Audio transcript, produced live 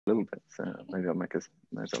little bit, so maybe I'll make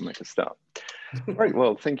a start. Right,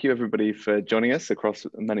 well, thank you everybody for joining us across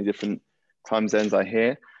many different time zones I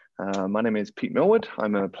hear. My name is Pete Millward.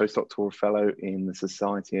 I'm a postdoctoral fellow in the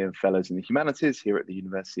Society of Fellows in the Humanities here at the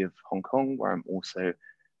University of Hong Kong, where I'm also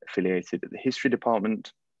affiliated at the History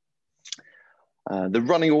Department. The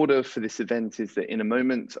running order for this event is that in a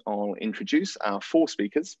moment, I'll introduce our 4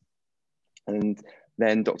 speakers, and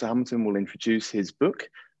then Dr. Hamilton will introduce his book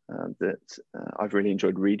that I've really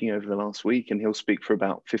enjoyed reading over the last week, and he'll speak for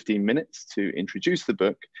about 15 minutes to introduce the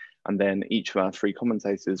book, and then each of our 3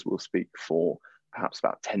 commentators will speak for perhaps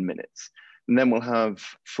about 10 minutes. And then we'll have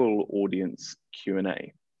full audience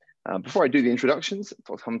Q&A. Before I do the introductions,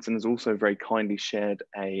 Dr. Hamilton has also very kindly shared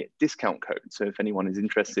a discount code. So if anyone is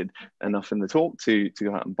interested enough in the talk to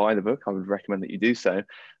go out and buy the book, I would recommend that you do so.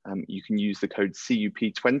 You can use the code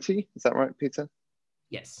CUP20, is that right, Peter?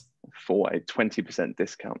 Yes. For a 20%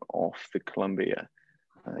 discount off the Columbia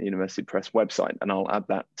University Press website. And I'll add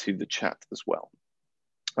that to the chat as well.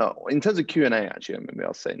 In terms of Q&A, actually, maybe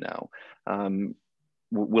I'll say now,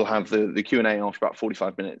 we'll have the Q&A after about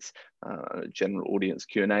 45 minutes, general audience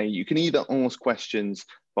Q&A. You can either ask questions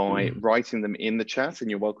by writing them in the chat, and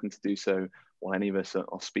you're welcome to do so while any of us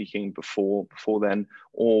are speaking before then,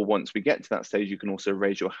 or once we get to that stage, you can also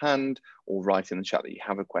raise your hand or write in the chat that you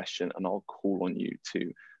have a question, and I'll call on you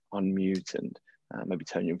to unmute and maybe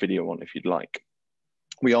turn your video on if you'd like.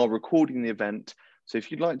 We are recording the event, so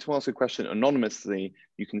if you'd like to ask a question anonymously,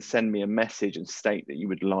 you can send me a message and state that you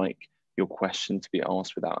would like your question to be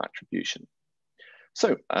asked without attribution.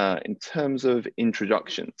 So in terms of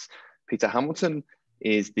introductions, Peter Hamilton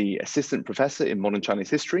is the Assistant Professor in Modern Chinese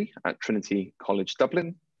History at Trinity College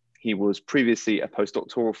Dublin. He was previously a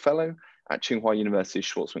postdoctoral fellow at Tsinghua University's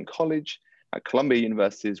Schwarzman College, at Columbia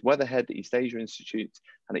University's Weatherhead East Asia Institute,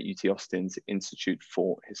 and at UT Austin's Institute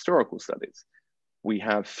for Historical Studies. We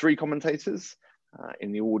have 3 commentators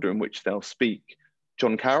in the order in which they'll speak.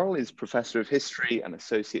 John Carroll is Professor of History and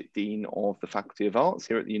Associate Dean of the Faculty of Arts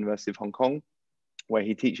here at the University of Hong Kong, where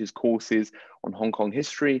he teaches courses on Hong Kong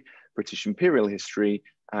history, British imperial history,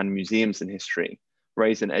 and museums and history.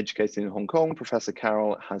 Raised and educated in Hong Kong, Professor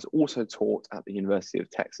Carroll has also taught at the University of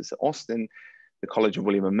Texas at Austin, the College of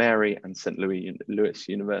William and Mary, and St. Louis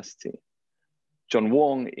University. John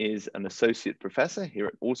Wong is an Associate Professor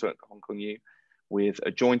here also at Hong Kong U, with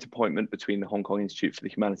a joint appointment between the Hong Kong Institute for the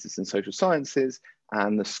Humanities and Social Sciences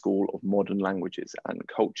and the School of Modern Languages and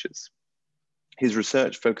Cultures. His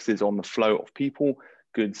research focuses on the flow of people,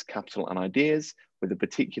 goods, capital, and ideas, with a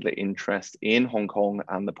particular interest in Hong Kong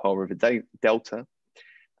and the Pearl River Delta.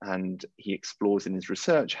 And he explores in his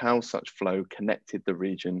research how such flow connected the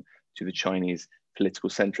region to the Chinese political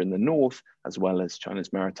center in the north, as well as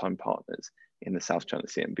China's maritime partners in the South China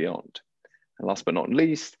Sea and beyond. And last but not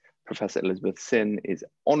least, Professor Elizabeth Sin is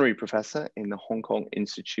Honorary Professor in the Hong Kong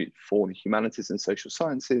Institute for the Humanities and Social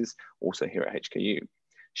Sciences, also here at HKU.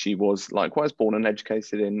 She was likewise born and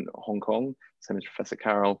educated in Hong Kong, same as Professor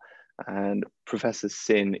Carroll, and Professor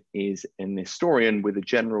Sin is an historian with a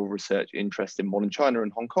general research interest in modern China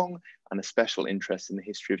and Hong Kong, and a special interest in the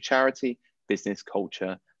history of charity, business,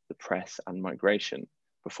 culture, the press, and migration.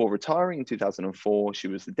 Before retiring in 2004, she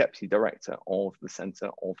was the Deputy Director of the Center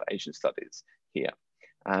of Asian Studies here,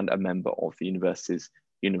 and a member of the university's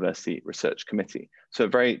University Research Committee. So a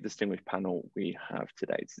very distinguished panel we have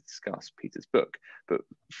today to discuss Peter's book. But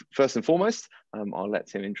first and foremost, I'll let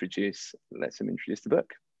him introduce the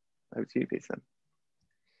book. Over to you, Peter.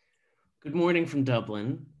 Good morning from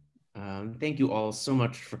Dublin. Thank you all so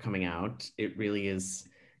much for coming out. It really is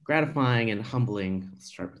gratifying and humbling. Let's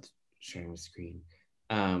start with sharing the screen.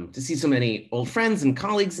 To see so many old friends and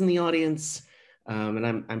colleagues in the audience. And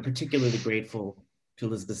I'm particularly grateful to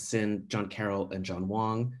Elizabeth Sin, John Carroll, and John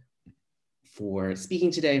Wong for speaking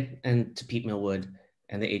today, and to Pete Millwood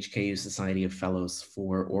and the HKU Society of Fellows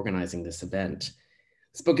for organizing this event.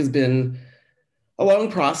 This book has been a long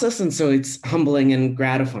process, and so it's humbling and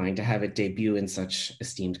gratifying to have it debut in such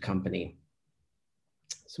esteemed company.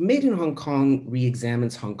 So Made in Hong Kong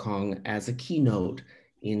re-examines Hong Kong as a key node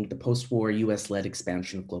in the post-war US-led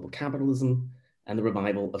expansion of global capitalism and the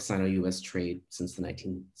revival of Sino-US trade since the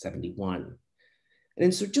 1971. And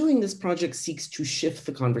in so doing, this project seeks to shift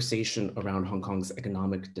the conversation around Hong Kong's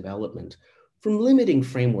economic development from limiting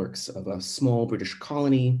frameworks of a small British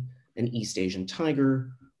colony, an East Asian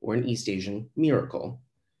tiger, or an East Asian miracle.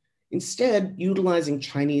 Instead, utilizing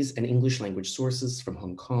Chinese and English language sources from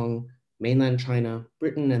Hong Kong, mainland China,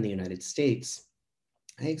 Britain, and the United States,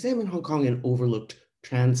 I examined Hong Kong in overlooked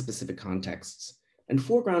Transpacific contexts and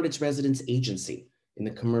foreground its residents' agency in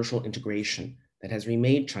the commercial integration that has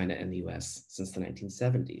remade China and the US since the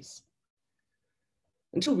 1970s.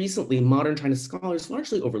 Until recently, modern China scholars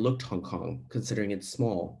largely overlooked Hong Kong, considering it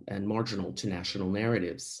small and marginal to national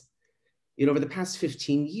narratives. Yet over the past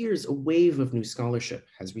 15 years, a wave of new scholarship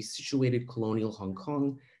has resituated colonial Hong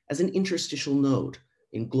Kong as an interstitial node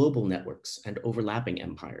in global networks and overlapping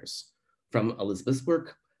empires. From Elizabeth's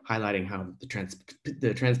work highlighting how the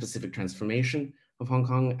Trans-Pacific transformation of Hong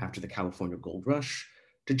Kong after the California Gold Rush,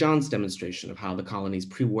 to John's demonstration of how the colony's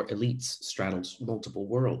pre-war elites straddled multiple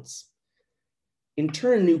worlds. In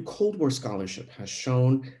turn, new Cold War scholarship has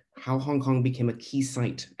shown how Hong Kong became a key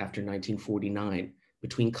site after 1949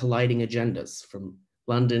 between colliding agendas from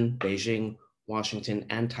London, Beijing, Washington,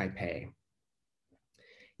 and Taipei.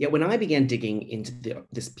 Yet when I began digging into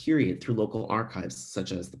this period through local archives,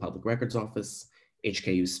 such as the Public Records Office,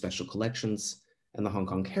 HKU's Special Collections, and the Hong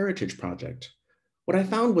Kong Heritage Project, what I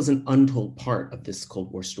found was an untold part of this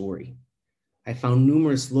Cold War story. I found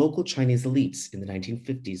numerous local Chinese elites in the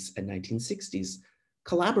 1950s and 1960s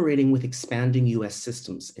collaborating with expanding US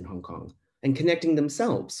systems in Hong Kong and connecting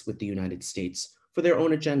themselves with the United States for their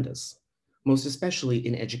own agendas, most especially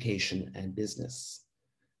in education and business.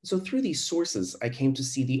 So through these sources, I came to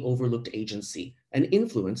see the overlooked agency and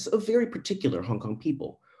influence of very particular Hong Kong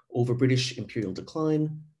people over British imperial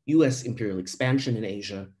decline, US imperial expansion in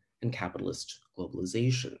Asia, and capitalist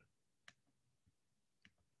globalization.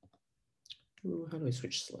 How do I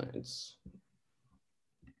switch slides?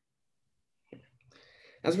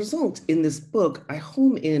 As a result, in this book, I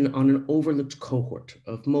home in on an overlooked cohort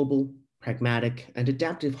of mobile, pragmatic, and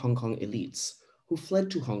adaptive Hong Kong elites who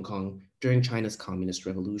fled to Hong Kong during China's Communist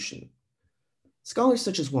Revolution. Scholars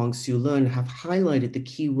such as Wang Xiulun have highlighted the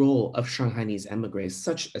key role of Shanghainese emigres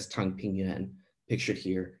such as Tang Pingyuan, pictured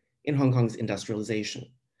here, in Hong Kong's industrialization.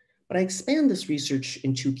 But I expand this research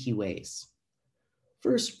in two key ways.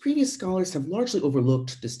 First, previous scholars have largely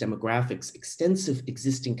overlooked this demographic's extensive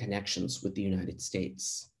existing connections with the United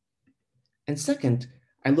States. And second,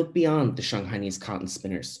 I look beyond the Shanghainese cotton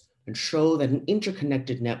spinners and show that an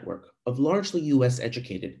interconnected network of largely US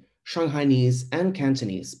educated Shanghainese and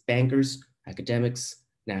Cantonese bankers, academics,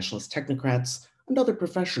 nationalist technocrats, and other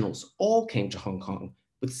professionals all came to Hong Kong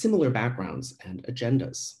with similar backgrounds and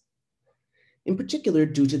agendas. In particular,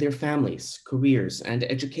 due to their families, careers, and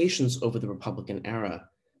educations over the Republican era,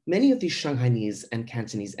 many of these Shanghainese and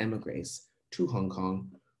Cantonese emigres to Hong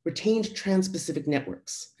Kong retained Trans-Pacific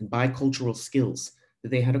networks and bicultural skills that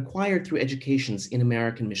they had acquired through educations in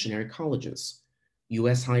American missionary colleges,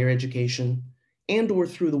 US higher education, and/or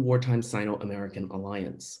through the wartime Sino-American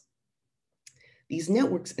alliance. These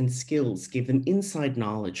networks and skills gave them inside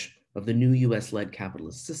knowledge of the new US-led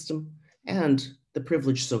capitalist system and the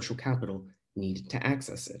privileged social capital needed to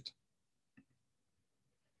access it.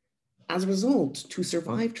 As a result, to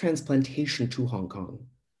survive transplantation to Hong Kong,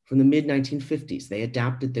 from the mid-1950s, they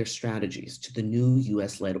adapted their strategies to the new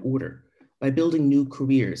US-led order by building new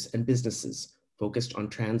careers and businesses focused on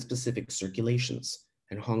Trans-Pacific circulations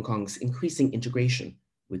and Hong Kong's increasing integration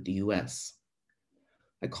with the US.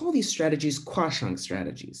 I call these strategies Kuashang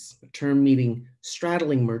strategies, a term meaning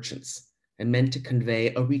straddling merchants and meant to convey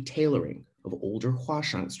a retailering of older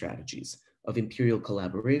Huashang strategies of imperial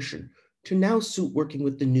collaboration to now suit working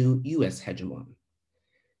with the new US hegemon.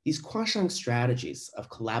 These Kuashang strategies of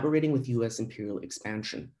collaborating with US imperial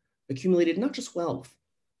expansion accumulated not just wealth,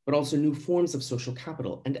 but also new forms of social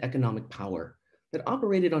capital and economic power that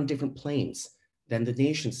operated on different planes than the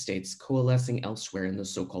nation states coalescing elsewhere in the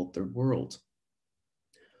so-called Third World.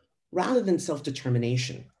 Rather than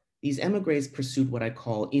self-determination, these emigres pursued what I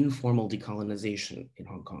call informal decolonization in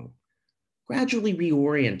Hong Kong, gradually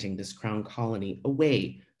reorienting this crown colony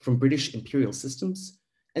away from British imperial systems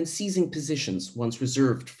and seizing positions once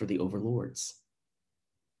reserved for the overlords.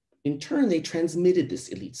 In turn, they transmitted this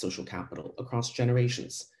elite social capital across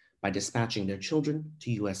generations by dispatching their children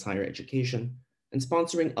to US higher education and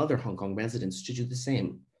sponsoring other Hong Kong residents to do the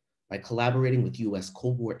same by collaborating with US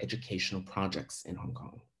Cold War educational projects in Hong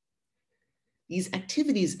Kong. These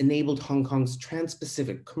activities enabled Hong Kong's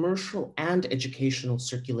Trans-Pacific commercial and educational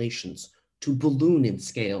circulations to balloon in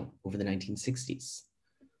scale over the 1960s.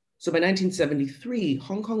 So by 1973,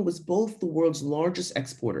 Hong Kong was both the world's largest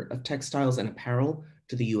exporter of textiles and apparel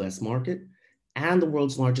to the US market and the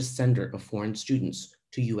world's largest sender of foreign students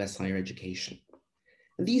to US higher education.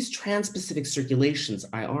 And these Trans-Pacific circulations,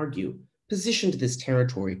 I argue, positioned this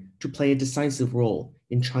territory to play a decisive role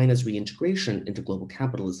in China's reintegration into global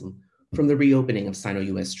capitalism from the reopening of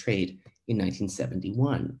Sino-US trade in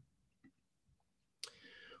 1971.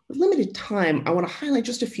 With limited time, I want to highlight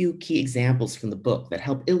just a few key examples from the book that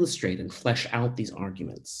help illustrate and flesh out these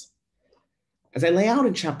arguments. As I lay out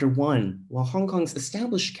in chapter 1, while Hong Kong's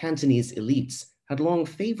established Cantonese elites had long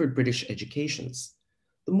favored British educations,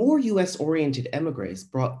 The more US-oriented emigres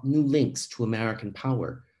brought new links to American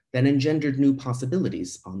power that engendered new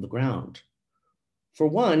possibilities on the ground. For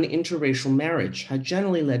one, interracial marriage had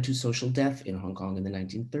generally led to social death in Hong Kong in the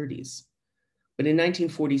 1930s. But in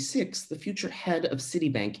 1946, the future head of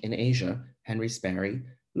Citibank in Asia, Henry Sperry,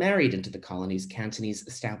 married into the colony's Cantonese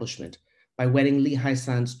establishment by wedding Li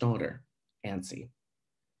Haisan's daughter, Ansi.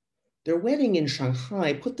 Their wedding in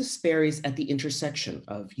Shanghai put the Sperrys at the intersection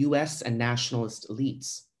of US and nationalist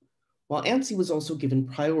elites, while Ansi was also given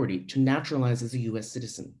priority to naturalize as a US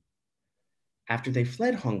citizen. After they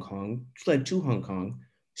fled to Hong Kong,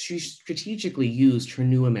 she strategically used her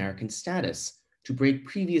new American status to break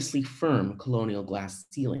previously firm colonial glass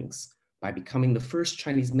ceilings by becoming the first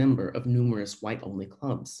Chinese member of numerous white-only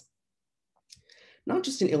clubs. Not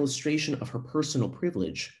just an illustration of her personal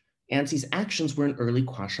privilege, Ansi's actions were an early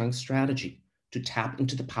Kuashang strategy to tap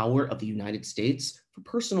into the power of the United States for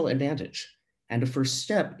personal advantage, and a first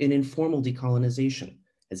step in informal decolonization,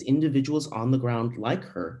 as individuals on the ground like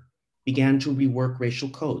her began to rework racial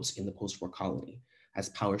codes in the post-war colony as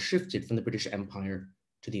power shifted from the British Empire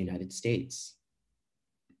to the United States.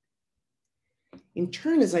 In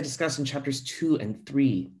turn, as I discussed in chapters 2 and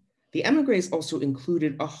 3, the emigres also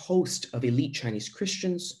included a host of elite Chinese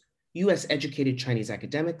Christians, US-educated Chinese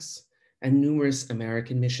academics, and numerous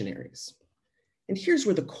American missionaries. And here's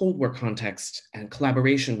where the Cold War context and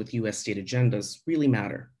collaboration with US state agendas really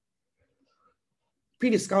matter.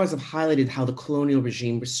 Previous scholars have highlighted how the colonial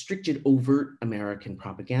regime restricted overt American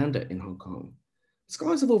propaganda in Hong Kong.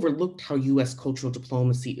 Scholars have overlooked how US cultural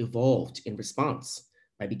diplomacy evolved in response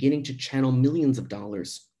by beginning to channel millions of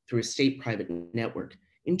dollars through a state-private network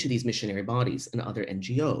into these missionary bodies and other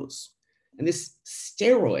NGOs. And this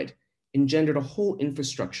steroid engendered a whole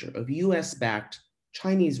infrastructure of US-backed,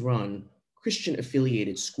 Chinese-run,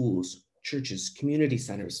 Christian-affiliated schools, churches, community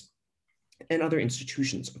centers, and other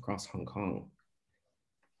institutions across Hong Kong.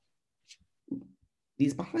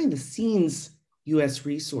 These behind-the-scenes US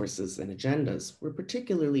resources and agendas were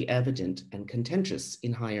particularly evident and contentious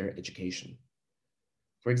in higher education.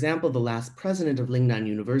 For example, the last president of Lingnan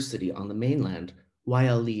University on the mainland,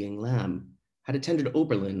 Y.L. Li-Ying Lam, had attended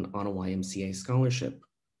Oberlin on a YMCA scholarship.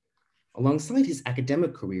 Alongside his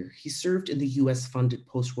academic career, he served in the US-funded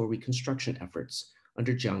post-war reconstruction efforts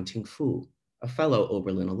under Jiang Tingfu, a fellow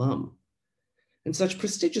Oberlin alum. And such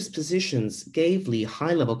prestigious positions gave Li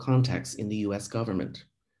high-level contacts in the US government.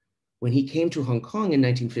 When he came to Hong Kong in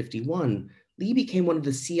 1951, Li became one of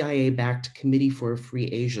the CIA-backed Committee for Free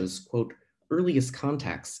Asia's, quote, earliest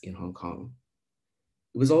contacts in Hong Kong.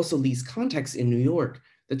 It was also Li's contacts in New York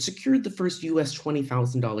that secured the first US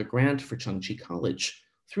 $20,000 grant for Chung Chi College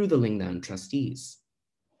through the Lingnan trustees.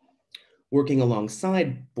 Working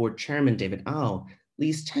alongside board chairman David Au,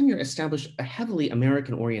 Li's tenure established a heavily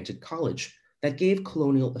American-oriented college that gave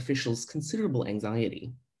colonial officials considerable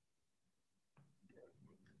anxiety.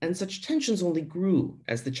 And such tensions only grew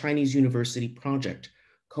as the Chinese University Project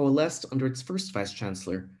coalesced under its first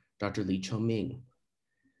vice-chancellor, Dr. Li Choming.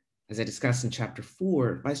 As I discussed in chapter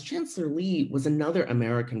 4, Vice-Chancellor Li was another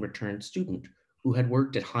American returned student who had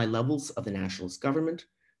worked at high levels of the nationalist government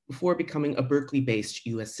before becoming a Berkeley-based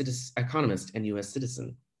US economist and US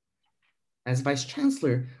citizen. As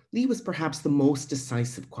Vice-Chancellor, Li was perhaps the most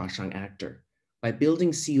decisive Kuashang actor by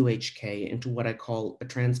building CUHK into what I call a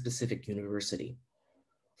Transpacific university.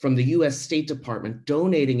 From the US State Department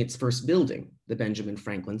donating its first building, the Benjamin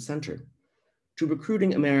Franklin Center, to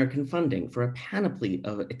recruiting American funding for a panoply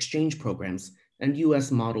of exchange programs and US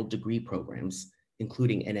modeled degree programs,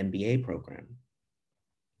 including an MBA program.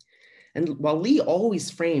 And while Li always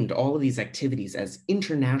framed all of these activities as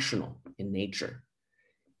international in nature,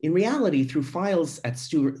 in reality, through files at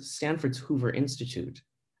Stanford's Hoover Institute,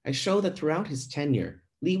 I show that throughout his tenure,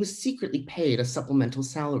 Li was secretly paid a supplemental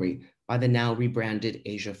salary by the now rebranded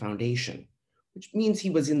Asia Foundation, which means he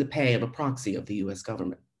was in the pay of a proxy of the US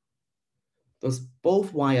government. Thus,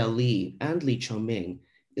 both Y.L. Li and Li Choming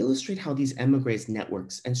illustrate how these emigres'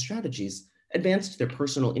 networks and strategies advanced their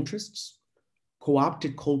personal interests,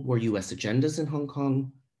 co-opted Cold War US agendas in Hong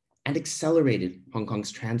Kong, and accelerated Hong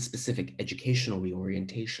Kong's Trans-Pacific educational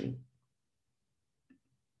reorientation.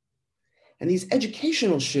 And these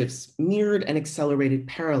educational shifts mirrored and accelerated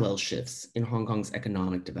parallel shifts in Hong Kong's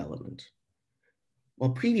economic development.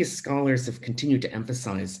 While previous scholars have continued to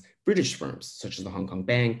emphasize British firms such as the Hong Kong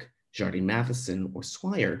Bank, Jardine Matheson, or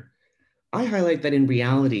Swire, I highlight that in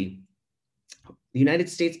reality, the United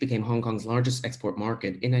States became Hong Kong's largest export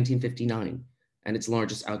market in 1959 and its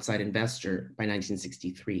largest outside investor by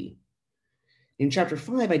 1963. In chapter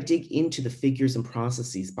 5, I dig into the figures and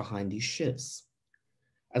processes behind these shifts.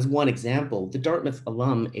 As one example, the Dartmouth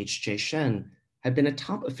alum H.J. Shen had been a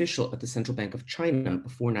top official at the Central Bank of China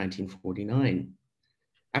before 1949.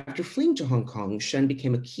 After fleeing to Hong Kong, Shen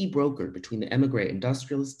became a key broker between the emigre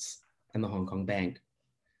industrialists and the Hong Kong Bank.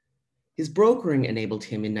 His brokering enabled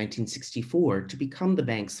him in 1964 to become the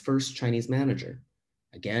bank's first Chinese manager,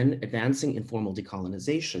 again advancing informal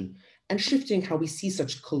decolonization and shifting how we see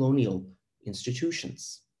such colonial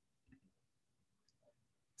institutions.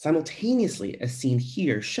 Simultaneously, as seen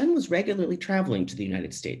here, Shen was regularly traveling to the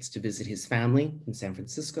United States to visit his family in San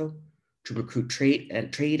Francisco, to recruit trade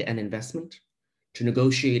and investment, to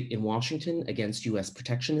negotiate in Washington against US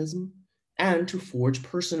protectionism, and to forge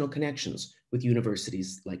personal connections with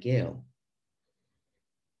universities like Yale.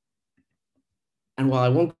 And while I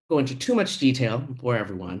won't go into too much detail for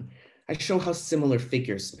everyone, I show how similar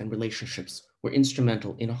figures and relationships were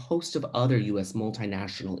instrumental in a host of other US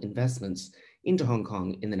multinational investments into Hong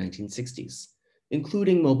Kong in the 1960s,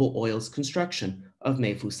 including Mobil Oil's construction of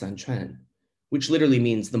Meifu Sanquan, which literally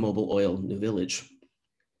means the Mobil Oil New Village.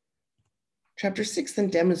 Chapter 6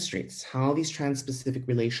 then demonstrates how these trans-Pacific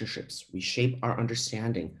relationships reshape our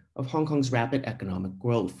understanding of Hong Kong's rapid economic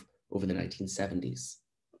growth over the 1970s.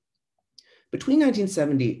 Between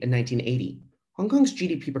 1970 and 1980, Hong Kong's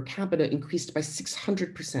GDP per capita increased by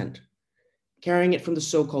 600%, carrying it from the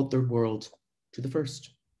so-called third world to the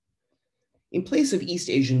first. In place of East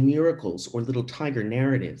Asian miracles or little tiger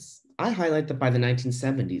narratives, I highlight that by the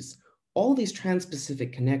 1970s, all these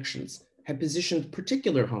trans-Pacific connections had positioned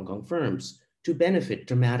particular Hong Kong firms to benefit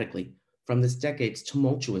dramatically from this decade's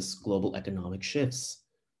tumultuous global economic shifts,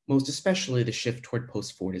 most especially the shift toward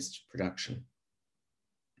post-Fordist production.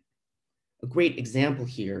 A great example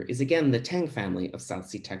here is again the Tang family of South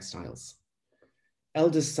Sea Textiles.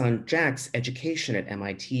 Eldest son Jack's education at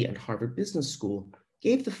MIT and Harvard Business School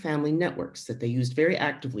gave the family networks that they used very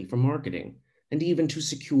actively for marketing and even to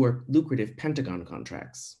secure lucrative Pentagon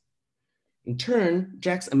contracts. In turn,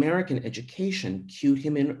 Jack's American education cued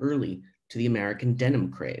him in early to the American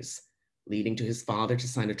denim craze, leading to his father to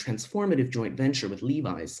sign a transformative joint venture with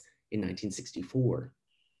Levi's in 1964.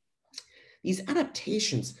 These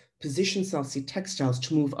adaptations positioned South Sea Textiles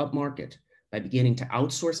to move upmarket by beginning to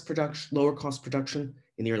outsource production, lower cost production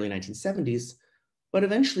in the early 1970s, but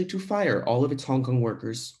eventually to fire all of its Hong Kong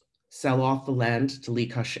workers, sell off the land to Li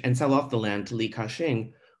Ka-shing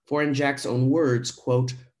for, in Jack's own words,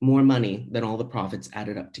 quote, more money than all the profits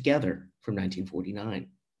added up together from 1949.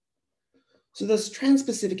 So thus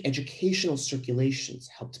trans-Pacific educational circulations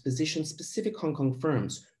helped position specific Hong Kong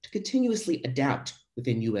firms to continuously adapt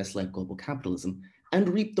within US-led global capitalism and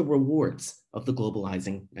reap the rewards of the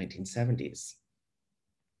globalizing 1970s.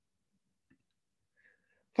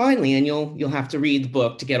 Finally, and you'll have to read the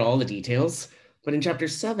book to get all the details, but in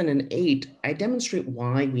chapters 7 and 8, I demonstrate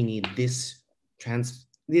why we need this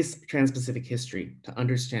trans-Pacific history to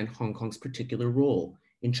understand Hong Kong's particular role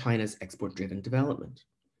in China's export-driven development.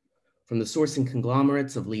 From the sourcing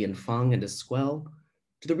conglomerates of Li and Fung and Esquel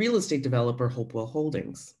to the real estate developer Hopewell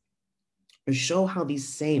Holdings, and show how these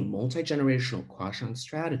same multi-generational Kuashang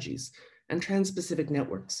strategies and trans-Pacific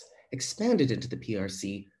networks expanded into the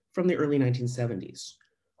PRC from the early 1970s,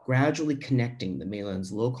 gradually connecting the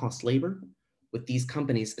mainland's low-cost labor with these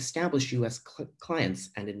companies' established US clients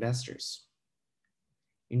and investors.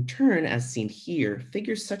 In turn, as seen here,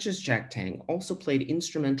 figures such as Jack Tang also played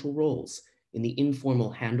instrumental roles in the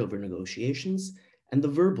informal handover negotiations and the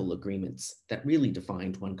verbal agreements that really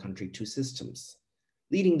defined one country, two systems,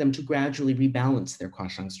 leading them to gradually rebalance their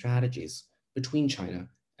Kuashang strategies between China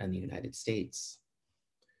and the United States.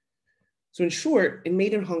 So in short, in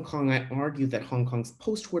Made in Hong Kong, I argue that Hong Kong's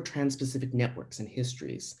post-war trans-Pacific networks and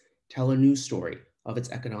histories tell a new story of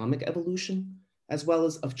its economic evolution, as well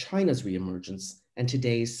as of China's reemergence and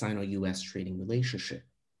today's Sino-US trading relationship.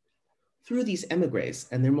 Through these emigres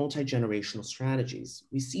and their multi-generational strategies,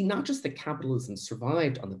 we see not just that capitalism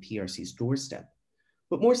survived on the PRC's doorstep,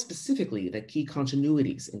 but more specifically that key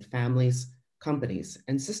continuities in families, companies,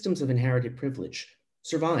 and systems of inherited privilege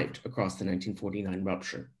survived across the 1949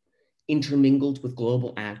 rupture, intermingled with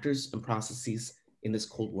global actors and processes in this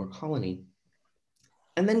Cold War colony,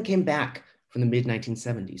 and then came back from the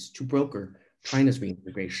mid-1970s to broker China's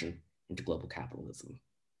reintegration into global capitalism.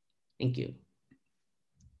 Thank you.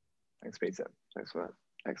 Thanks, Peter. Thanks for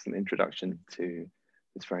that excellent introduction to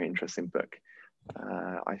this very interesting book.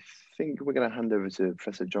 I think we're going to hand over to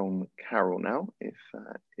Professor John Carroll now, if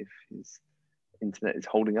his internet is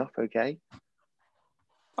holding up okay.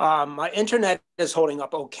 My internet is holding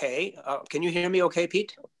up okay. Can you hear me okay,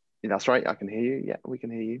 Pete? Yeah, that's right, I can hear you. Yeah, we can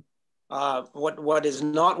hear you. What is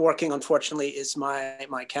not working, unfortunately, is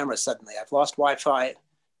my camera suddenly. I've lost Wi-Fi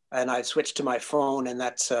and I've switched to my phone, and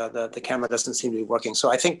that's the camera doesn't seem to be working.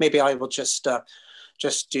 So I think maybe I will just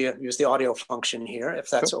use the audio function here, if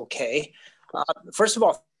that's okay. First of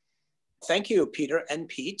all, thank you, Peter and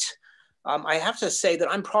Pete. I have to say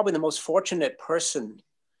that I'm probably the most fortunate person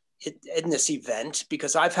in this event,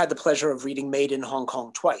 because I've had the pleasure of reading Made in Hong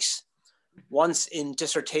Kong twice. Once in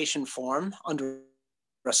dissertation form under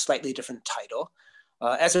a slightly different title,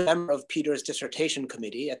 as a member of Peter's dissertation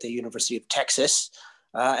committee at the University of Texas.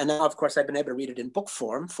 And now, of course, I've been able to read it in book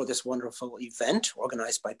form for this wonderful event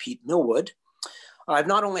organized by Pete Millwood. I've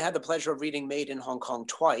not only had the pleasure of reading Made in Hong Kong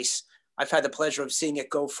twice, I've had the pleasure of seeing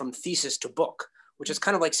it go from thesis to book, which is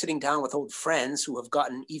kind of like sitting down with old friends who have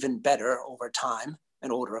gotten even better over time,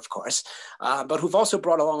 and older, of course, but who've also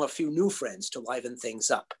brought along a few new friends to liven things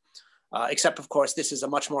up. Except, of course, this is a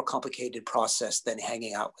much more complicated process than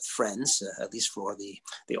hanging out with friends, at least for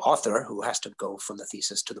the author who has to go from the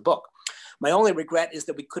thesis to the book. My only regret is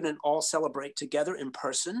that we couldn't all celebrate together in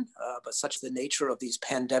person, but such is the nature of these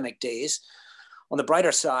pandemic days. On the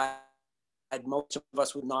brighter side, most of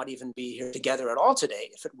us would not even be here together at all today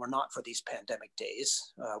if it were not for these pandemic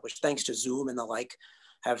days, which, thanks to Zoom and the like,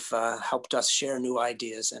 have helped us share new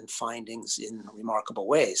ideas and findings in remarkable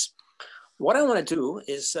ways. What I want to do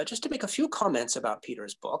is just to make a few comments about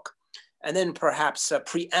Peter's book, and then perhaps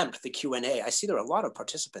preempt the Q&A. I see there are a lot of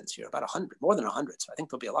participants here, about 100, more than 100, so I think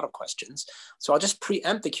there'll be a lot of questions. So I'll just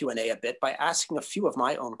preempt the Q&A a bit by asking a few of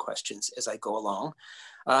my own questions as I go along.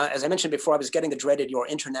 As I mentioned before, I was getting the dreaded "your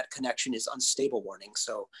internet connection is unstable" warning,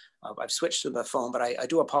 so I've switched to the phone, but I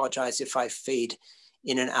do apologize if I fade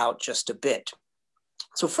in and out just a bit.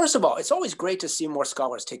 So first of all, it's always great to see more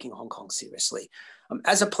scholars taking Hong Kong seriously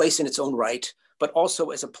as a place in its own right, but also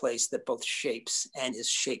as a place that both shapes and is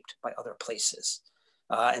shaped by other places.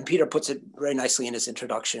 And Peter puts it very nicely in his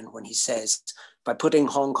introduction when he says, by putting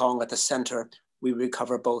Hong Kong at the center, we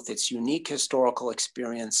recover both its unique historical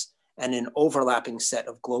experience and an overlapping set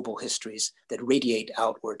of global histories that radiate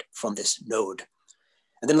outward from this node.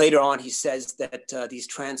 And then later on, he says that these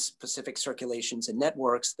trans-Pacific circulations and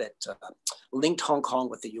networks that linked Hong Kong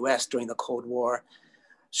with the US during the Cold War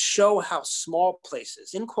show how small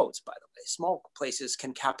places, in quotes, by the way, small places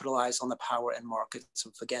can capitalize on the power and markets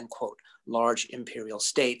of, again, quote, large imperial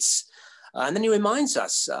states. And then he reminds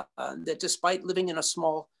us that despite living in a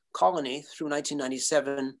small colony through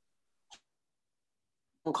 1997,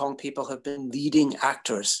 Hong Kong people have been leading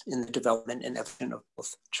actors in the development and evolution of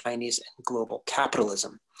both Chinese and global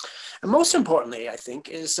capitalism. And most importantly, I think,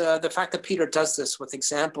 is the fact that Peter does this with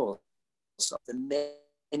examples of the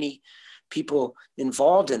many people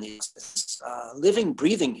involved in these living,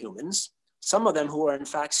 breathing humans, some of them who are in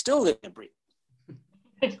fact still living and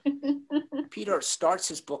breathing. Peter starts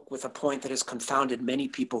his book with a point that has confounded many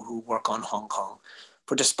people who work on Hong Kong.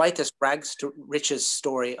 For despite this rags to riches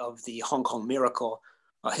story of the Hong Kong miracle,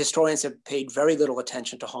 historians have paid very little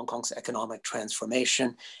attention to Hong Kong's economic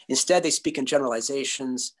transformation. Instead, they speak in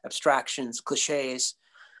generalizations, abstractions, cliches.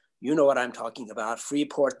 You know what I'm talking about.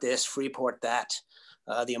 Freeport this, Freeport that.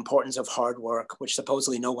 The importance of hard work, which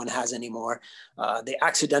supposedly no one has anymore, the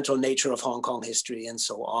accidental nature of Hong Kong history, and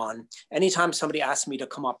so on. Anytime somebody asks me to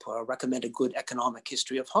come up or recommend a good economic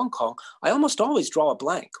history of Hong Kong, I almost always draw a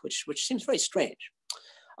blank, which seems very strange.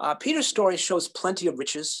 Peter's story shows plenty of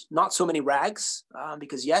riches, not so many rags,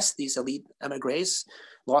 because yes, these elite emigres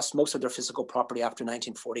lost most of their physical property after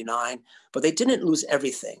 1949, but they didn't lose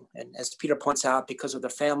everything. And as Peter points out, because of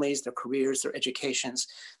their families, their careers, their educations,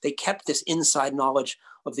 they kept this inside knowledge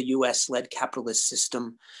of the US-led capitalist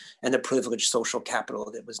system and the privileged social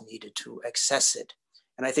capital that was needed to access it.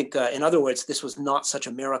 And I think, in other words, this was not such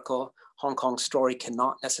a miracle. Hong Kong's story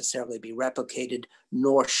cannot necessarily be replicated,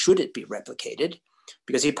 nor should it be replicated,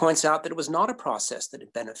 because he points out that it was not a process that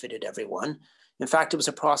had benefited everyone. In fact, it was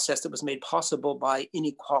a process that was made possible by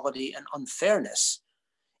inequality and unfairness,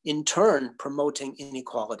 in turn promoting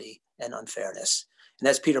inequality and unfairness. And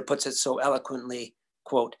as Peter puts it so eloquently,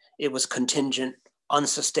 quote, it was contingent,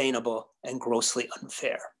 unsustainable, and grossly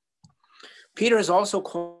unfair. Peter has also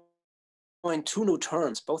coined two new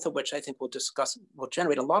terms, both of which I think will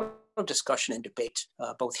generate a lot of discussion and debate,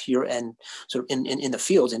 both here and sort of in the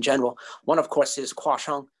field in general. One, of course, is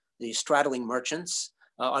Kuashang, the straddling merchants.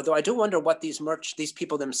 Although I do wonder what these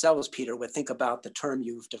people themselves, Peter, would think about the term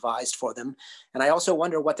you've devised for them. And I also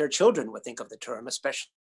wonder what their children would think of the term, especially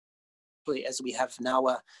as we have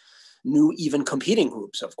now new even competing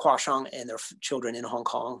groups of Kuashang and their children in Hong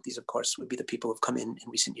Kong. These, of course, would be the people who've come in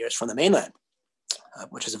recent years from the mainland,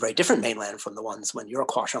 which is a very different mainland from the ones when your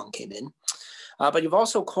Kuashang came in. But you've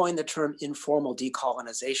also coined the term informal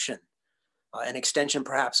decolonization, an extension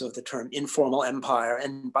perhaps of the term informal empire.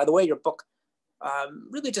 And by the way, your book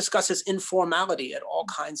really discusses informality at all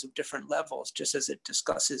kinds of different levels, just as it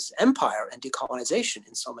discusses empire and decolonization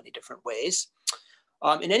in so many different ways.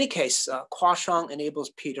 In any case, Kuashang enables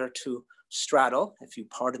Peter to straddle, if you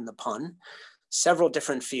pardon the pun, several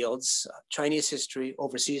different fields: Chinese history,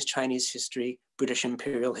 overseas Chinese history, British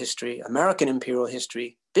imperial history, American imperial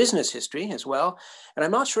history, business history as well. And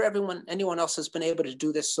I'm not sure anyone else has been able to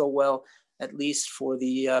do this so well, at least for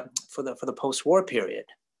the post-war period.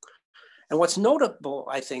 And what's notable,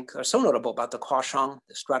 I think, or so notable about the Kuashang,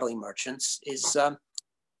 the straddling merchants, is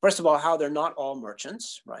first of all, how they're not all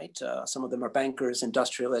merchants, right? Some of them are bankers,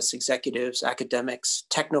 industrialists, executives, academics,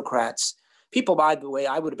 technocrats, people, by the way,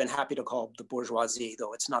 I would have been happy to call the bourgeoisie,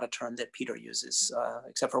 though it's not a term that Peter uses,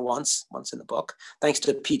 except for once in the book. Thanks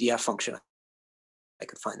to the PDF function, I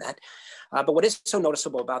could find that. But what is so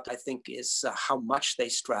noticeable about that, I think, is how much they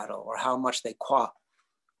straddle or how much they qua,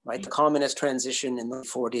 right? The communist transition in the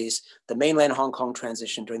 40s, the mainland Hong Kong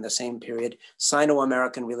transition during the same period,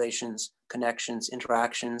 Sino-American relations, connections,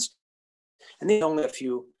 interactions, and then only a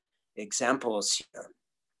few examples here.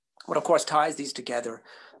 What, of course, ties these together,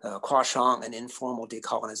 Kuashang and informal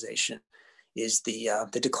decolonization, is the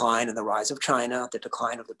decline and the rise of China, the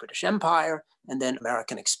decline of the British Empire, and then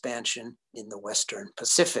American expansion in the Western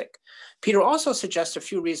Pacific. Peter also suggests a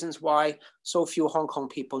few reasons why so few Hong Kong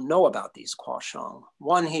people know about these Kuashang.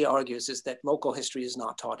 One, he argues, is that local history is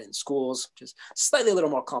not taught in schools, which is slightly a little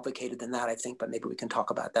more complicated than that, I think, but maybe we can talk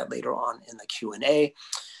about that later on in the Q&A.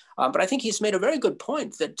 But I think he's made a very good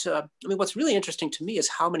point that, I mean, what's really interesting to me is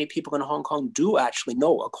how many people in Hong Kong do actually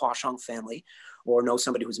know a Kuashang family or know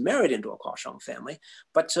somebody who's married into a Kuashang family.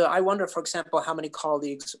 But I wonder, for example, how many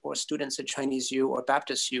colleagues or students at Chinese U or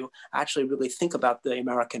Baptist U actually really think about the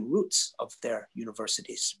American roots of their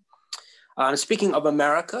universities. Speaking of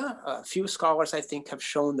America, a few scholars, I think, have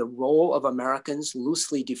shown the role of Americans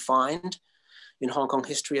loosely defined in Hong Kong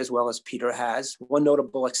history, as well as Peter has. One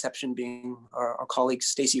notable exception being our colleague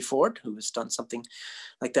Stacey Ford, who has done something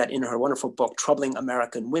like that in her wonderful book, Troubling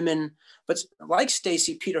American Women. But like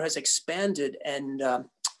Stacey, Peter has expanded and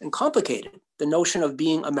complicated the notion of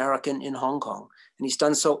being American in Hong Kong. And he's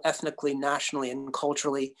done so ethnically, nationally, and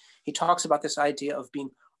culturally. He talks about this idea of being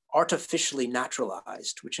artificially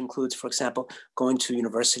naturalized, which includes, for example, going to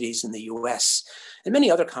universities in the US and many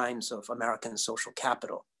other kinds of American social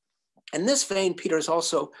capital. In this vein, Peter has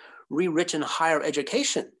also rewritten higher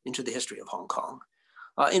education into the history of Hong Kong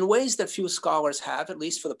in ways that few scholars have, at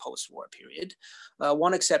least for the post-war period.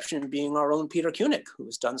 One exception being our own Peter Koenig, who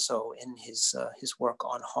has done so in his work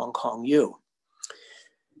on Hong Kong U.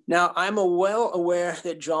 Now, I'm well aware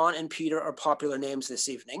that John and Peter are popular names this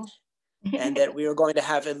evening, and that we are going to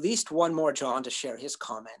have at least one more John to share his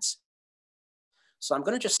comments. So I'm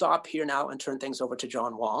going to just stop here now and turn things over to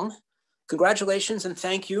John Wong. Congratulations and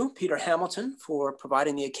thank you, Peter Hamilton, for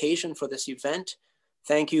providing the occasion for this event.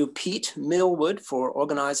 Thank you, Pete Millwood, for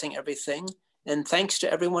organizing everything. And thanks to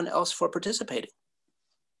everyone else for participating.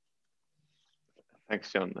 Thanks,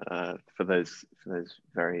 John, for those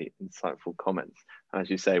very insightful comments. As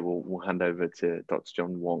you say, we'll hand over to Dr.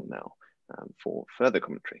 John Wong now for further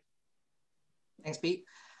commentary. Thanks, Pete.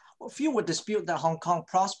 Well, few would dispute that Hong Kong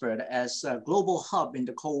prospered as a global hub in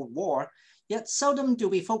the Cold War, yet seldom do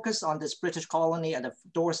we focus on this British colony at the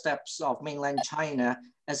doorsteps of mainland China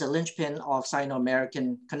as a linchpin of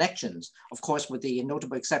Sino-American connections, of course, with the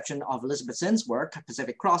notable exception of Elizabeth Sinn's work,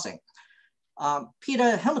 Pacific Crossing.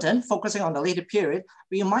 Peter Hamilton, focusing on the later period,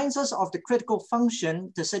 reminds us of the critical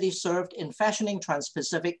function the city served in fashioning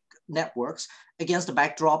Transpacific networks against the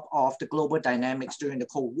backdrop of the global dynamics during the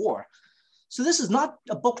Cold War. So this is not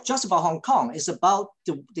a book just about Hong Kong. It's about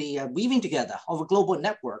the weaving together of a global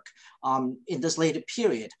network in this later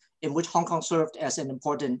period in which Hong Kong served as an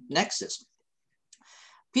important nexus.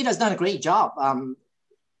 Peter has done a great job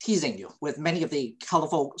teasing you with many of the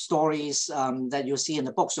colorful stories that you'll see in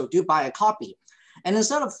the book. So do buy a copy. And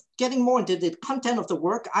instead of getting more into the content of the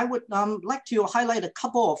work, I would like to highlight a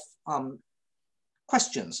couple of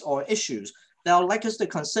questions or issues that I would like us to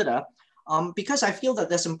consider because I feel that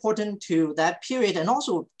that's important to that period and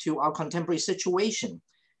also to our contemporary situation.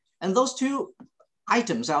 And those two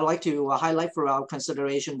items I would like to highlight for our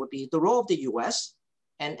consideration would be the role of the US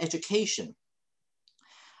and education.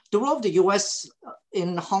 The role of the US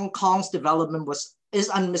in Hong Kong's development is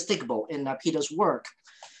unmistakable in Peter's work.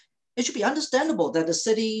 It should be understandable that the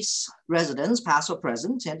city's residents, past or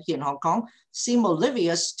present, and here in Hong Kong, seem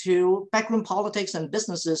oblivious to backroom politics and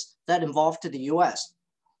businesses that involve to the US.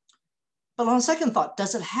 But on second thought,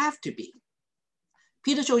 does it have to be?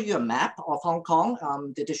 Peter showed you a map of Hong Kong,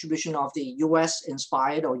 the distribution of the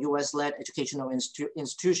US-inspired or US-led educational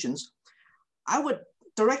institutions. I would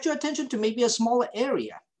direct your attention to maybe a smaller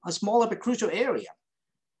area, a smaller but crucial area.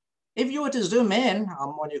 If you were to zoom in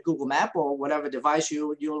on your Google map or whatever device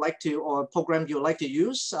you like to, or program you like to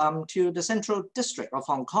use, to the central district of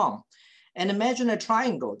Hong Kong, and imagine a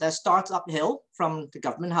triangle that starts uphill from the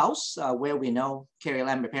government house, where we know Carrie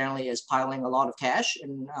Lam apparently is piling a lot of cash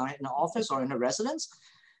in her office or in her residence,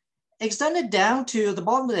 extended down to the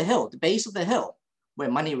bottom of the hill, the base of the hill, where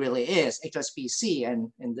money really is, HSBC, and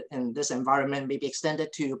in this environment maybe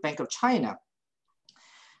extended to Bank of China.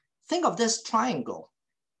 Think of this triangle.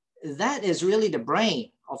 That is really the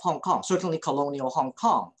brain of Hong Kong, certainly colonial Hong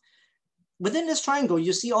Kong. Within this triangle,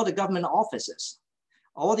 you see all the government offices.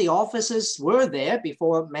 All the offices were there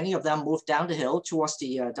before many of them moved down the hill towards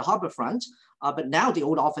the harbor front, but now the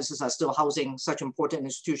old offices are still housing such important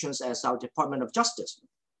institutions as our Department of Justice.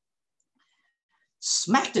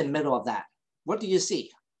 Smack in the middle of that, what do you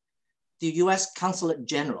see? The US Consulate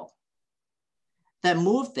General that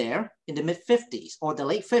moved there in the mid-50s or the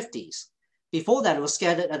late 50s. Before that, it was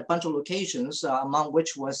scattered at a bunch of locations, among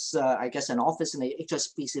which was, I guess, an office in the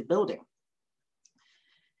HSBC building.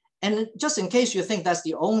 And just in case you think that's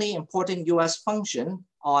the only important US function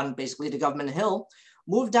on basically the government hill,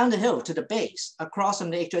 move down the hill to the base, across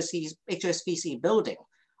from the HSBC building,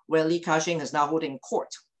 where Li Ka-shing is now holding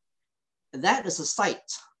court. That is the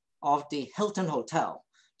site of the Hilton Hotel,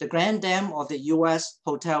 the grand dam of the US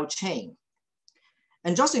hotel chain.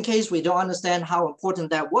 And just in case we don't understand how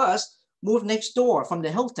important that was, move next door from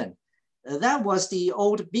the Hilton. That was the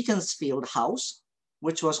old Beaconsfield House,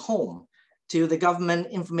 which was home to the Government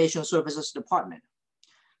Information Services Department.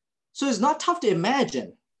 So it's not tough to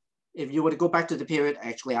imagine, if you were to go back to the period,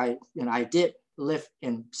 actually I did live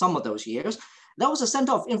in some of those years, that was a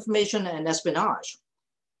center of information and espionage.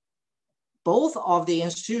 Both of the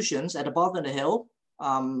institutions at the bottom of the hill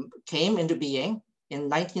came into being in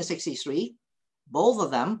 1963. Both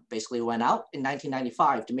of them basically went out in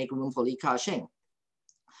 1995 to make room for Li Ka-shing.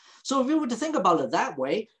 So if we were to think about it that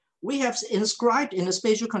way, we have inscribed in the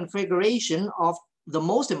spatial configuration of the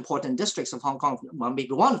most important districts of Hong Kong, well,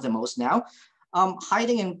 maybe one of the most now,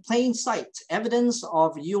 hiding in plain sight, evidence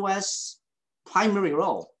of US primary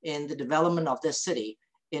role in the development of this city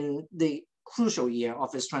in the crucial year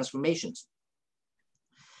of its transformations.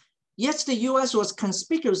 Yet the US was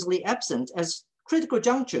conspicuously absent as critical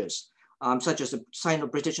junctures, such as the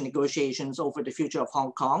Sino-British negotiations over the future of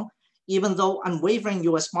Hong Kong, even though unwavering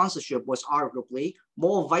US sponsorship was arguably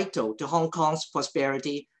more vital to Hong Kong's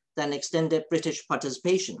prosperity than extended British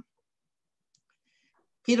participation.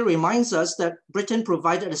 Peter reminds us that Britain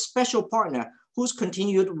provided a special partner whose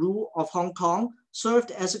continued rule of Hong Kong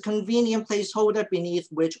served as a convenient placeholder beneath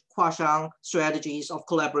which Kwashang strategies of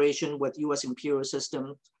collaboration with US imperial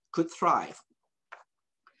system could thrive.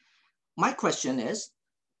 My question is,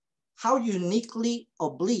 how uniquely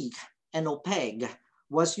oblique and opaque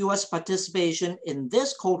was US participation in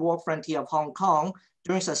this Cold War frontier of Hong Kong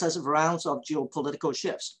during successive rounds of geopolitical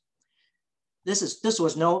shifts? This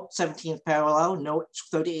was no 17th parallel, no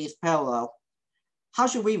 38th parallel. How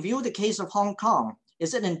should we view the case of Hong Kong?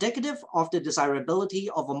 Is it indicative of the desirability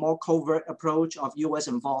of a more covert approach of US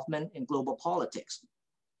involvement in global politics?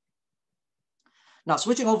 Now,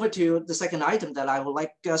 switching over to the second item that I would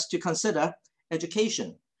like us to consider,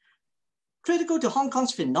 education. Critical to Hong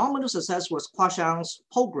Kong's phenomenal success was Kwashang's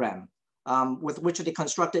program, with which they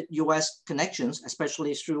constructed US connections,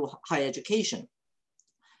 especially through higher education.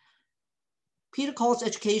 Peter calls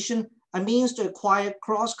education a means to acquire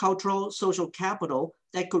cross-cultural social capital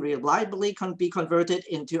that could reliably be converted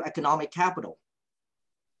into economic capital.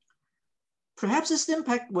 Perhaps this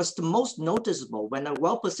impact was the most noticeable when a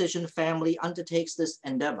well-positioned family undertakes this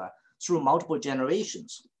endeavor through multiple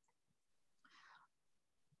generations.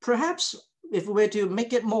 Perhaps if we were to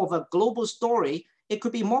make it more of a global story, it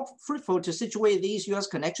could be more fruitful to situate these US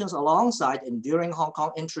connections alongside enduring Hong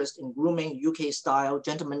Kong interest in grooming UK-style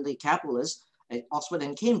gentlemanly capitalists at Oxford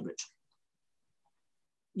and Cambridge.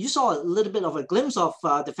 You saw a little bit of a glimpse of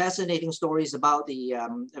the fascinating stories about the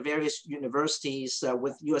various universities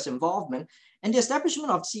with US involvement, and the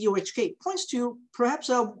establishment of CUHK points to perhaps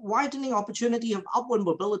a widening opportunity of upward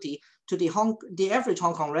mobility to the average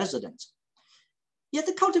Hong Kong resident. Yet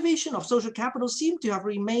the cultivation of social capital seemed to have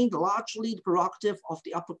remained largely the prerogative of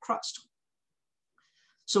the upper crust.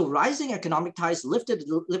 So rising economic ties lifted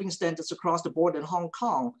living standards across the board in Hong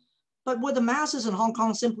Kong, but were the masses in Hong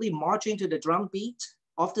Kong simply marching to the drumbeat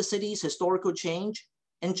of the city's historical change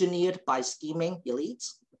engineered by scheming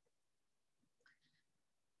elites?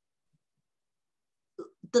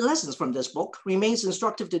 The lessons from this book remains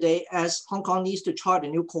instructive today as Hong Kong needs to chart a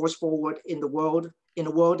new course forward in a world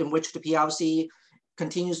in which the PRC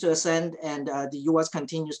continues to ascend and the US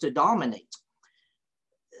continues to dominate.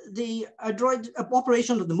 The adroit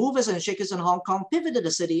operation of the movers and shakers in Hong Kong pivoted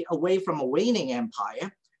the city away from a waning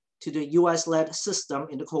empire to the US-led system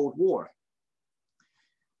in the Cold War.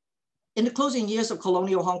 In the closing years of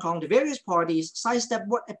colonial Hong Kong, the various parties sidestepped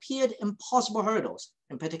what appeared impossible hurdles,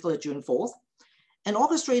 in particular June 4th, and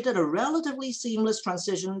orchestrated a relatively seamless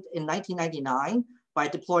transition in 1999 by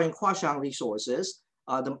deploying Huashan resources,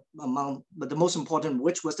 the most important of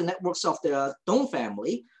which was the networks of the Dong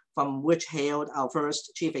family, from which hailed our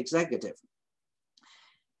first chief executive.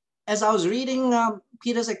 As I was reading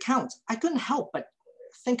Peter's account, I couldn't help but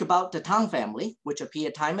think about the Tang family, which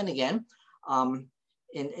appeared time and again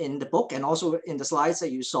in the book and also in the slides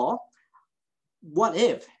that you saw. What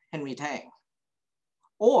if Henry Tang?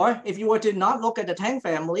 Or if you were to not look at the Tang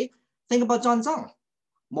family, think about John Zhang.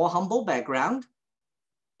 More humble background,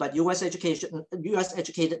 but US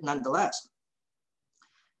educated nonetheless.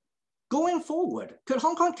 Going forward, could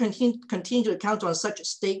Hong Kong continue to count on such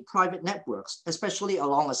state-private networks, especially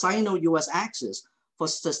along a Sino-US axis for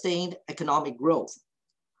sustained economic growth?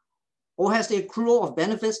 Or has the accrual of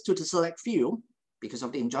benefits to the select few, because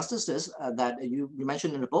of the injustices that you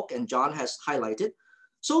mentioned in the book and John has highlighted,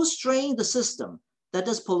 so strained the system that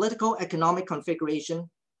this political economic configuration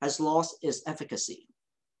has lost its efficacy?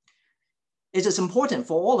 It is important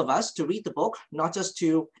for all of us to read the book, not just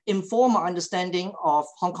to inform our understanding of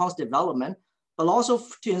Hong Kong's development, but also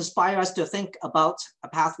to inspire us to think about a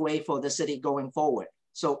pathway for the city going forward.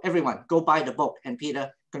 So everyone, go buy the book. And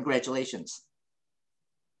Peter, congratulations.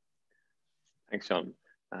 Thanks, John,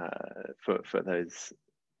 for those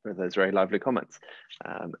very lively comments.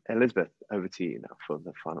 Elizabeth, over to you now for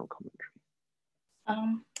the final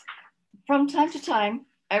commentary. From time to time,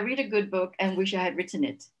 I read a good book and wish I had written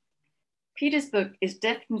it. Peter's book is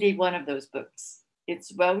definitely one of those books.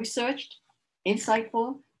 It's well-researched,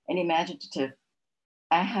 insightful, and imaginative.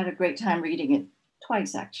 I had a great time reading it,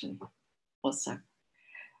 twice actually, also.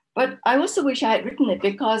 But I also wish I had written it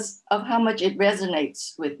because of how much it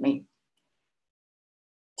resonates with me.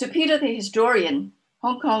 To Peter the historian,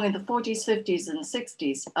 Hong Kong in the 40s, 50s, and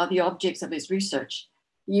 60s are the objects of his research.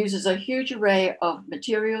 He uses a huge array of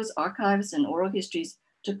materials, archives, and oral histories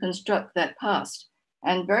to construct that past,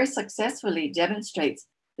 and very successfully demonstrates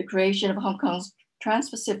the creation of Hong Kong's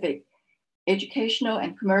Transpacific educational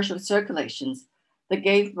and commercial circulations that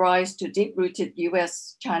gave rise to deep-rooted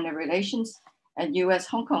US-China relations and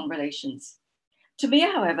US-Hong Kong relations. To me,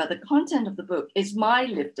 however, the content of the book is my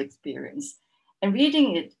lived experience, and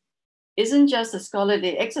reading it isn't just a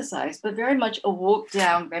scholarly exercise, but very much a walk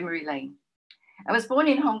down memory lane. I was born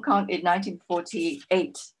in Hong Kong in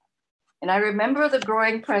 1948, and I remember the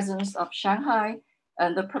growing presence of Shanghai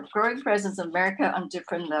and the growing presence of America on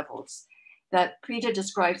different levels that Peter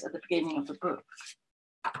describes at the beginning of the book.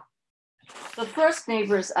 The first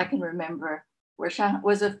neighbors I can remember was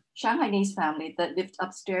a Shanghainese family that lived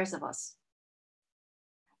upstairs of us.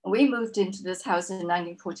 We moved into this house in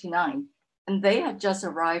 1949, and they had just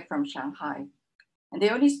arrived from Shanghai. And they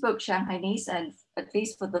only spoke Shanghainese, and at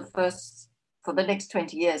least for the next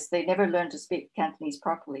 20 years, they never learned to speak Cantonese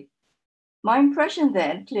properly. My impression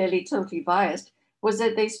then, clearly totally biased, was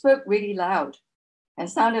that they spoke really loud and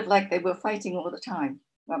sounded like they were fighting all the time.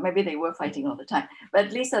 Well, maybe they were fighting all the time, but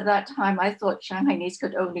at least at that time, I thought Shanghainese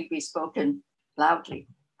could only be spoken loudly.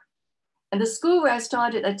 And the school where I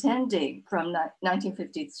started attending from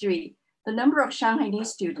 1953, the number of Shanghainese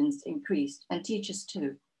students increased, and teachers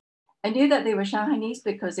too. I knew that they were Shanghainese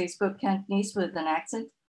because they spoke Cantonese with an accent,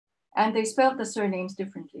 and they spelled the surnames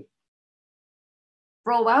differently.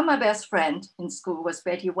 For a while, my best friend in school was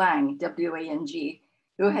Betty Wang, W-A-N-G,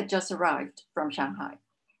 who had just arrived from Shanghai.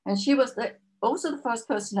 And she was also the first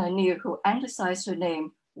person I knew who anglicized her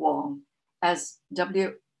name Wong as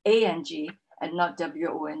W-A-N-G and not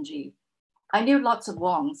W-O-N-G. I knew lots of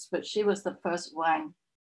Wongs, but she was the first Wang.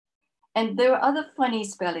 And there were other funny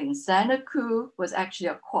spellings. Xana Ku was actually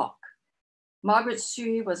a quok. Margaret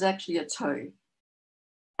Sui was actually a toe.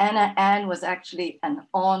 Anna Ann was actually an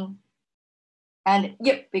on. And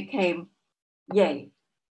Yip became Yay.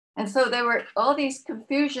 And so there were all these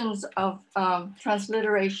confusions of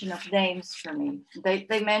transliteration of names for me.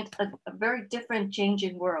 They meant a very different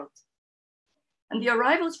changing world. And the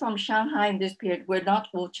arrivals from Shanghai in this period were not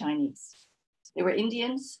all Chinese. They were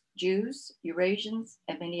Indians, Jews, Eurasians,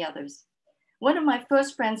 and many others. One of my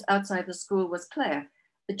first friends outside the school was Claire,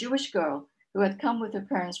 a Jewish girl who had come with her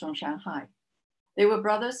parents from Shanghai. They were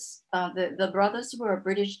brothers. The brothers were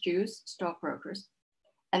British Jews, stockbrokers,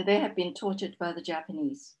 and they had been tortured by the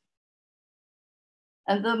Japanese.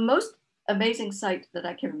 And the most amazing sight that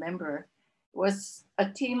I can remember was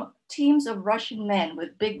teams of Russian men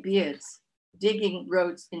with big beards digging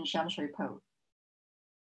roads in Shamshui-Po.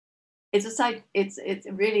 It's a sight, it's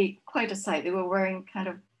really quite a sight. They were wearing kind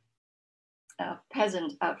of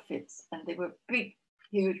peasant outfits, and they were big,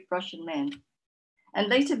 huge Russian men. And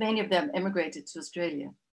later, many of them immigrated to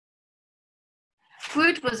Australia.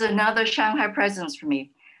 Food was another Shanghai presence for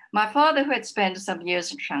me. My father, who had spent some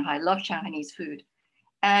years in Shanghai, loved Shanghainese food.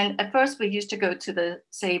 And at first we used to go to the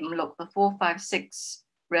same look, the 456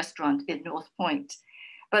 restaurant in North Point.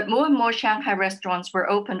 But more and more Shanghai restaurants were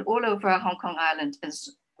opened all over Hong Kong Island and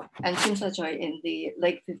Tsim Sha Tsui in the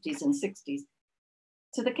late 50s and 60s.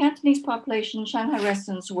 To the Cantonese population, Shanghai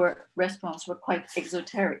restaurants were quite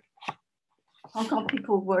exoteric. Hong Kong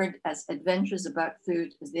people weren't as adventurous about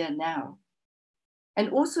food as they are now. And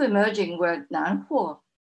also emerging were Nanhuo,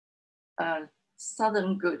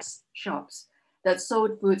 southern goods shops that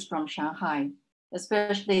sold foods from Shanghai,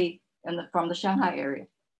 especially from the Shanghai area.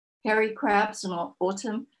 Hairy crabs in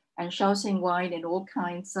autumn and Shaoxing wine and all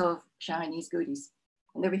kinds of Chinese goodies.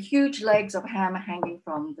 And there were huge legs of ham hanging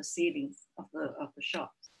from the ceilings of the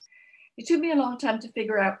shops. It took me a long time to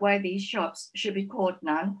figure out why these shops should be called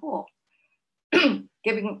Nanhuo,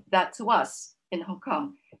 giving that to us in Hong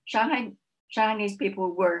Kong. Chinese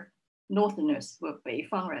people were Northerners, were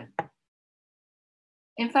Beifangren.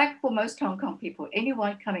 In fact, for most Hong Kong people,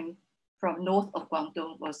 anyone coming from north of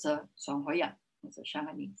Guangdong was a Shuanghuoyan, was a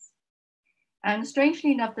Shanghainese. And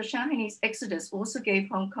strangely enough, the Shanghainese exodus also gave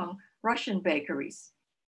Hong Kong Russian bakeries.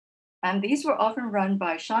 And these were often run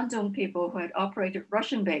by Shandong people who had operated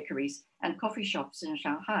Russian bakeries and coffee shops in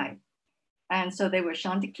Shanghai. And so they were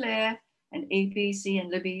Chanticleer and ABC and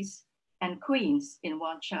Libby's and Queen's in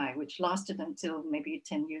Wan Chai, which lasted until maybe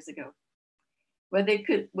 10 years ago,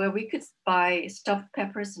 where we could buy stuffed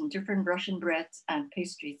peppers and different Russian breads and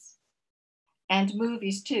pastries, and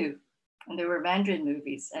movies too. And there were Mandarin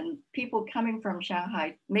movies and people coming from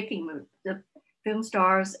Shanghai making movies, the film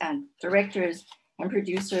stars and directors and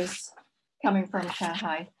producers coming from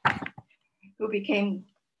Shanghai, who became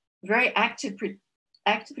very actively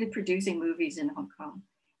producing movies in Hong Kong,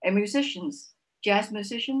 and musicians, jazz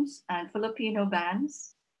musicians and Filipino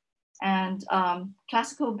bands, and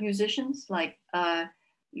classical musicians like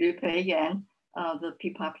Liu Peiyan, the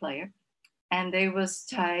pipa player, and there was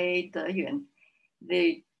Cai Deyuan,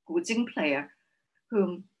 the guzheng player,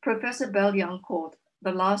 whom Professor Bell Young called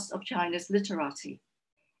the last of China's literati.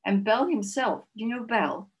 And Bell himself, you know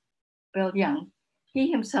Bell Young, he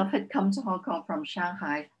himself had come to Hong Kong from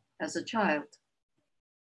Shanghai as a child.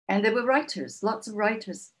 And there were writers, lots of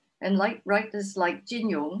writers, and writers like Jin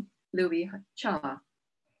Yong, Louis Cha,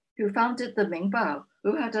 who founded the Mingbao,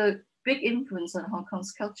 who had a big influence on Hong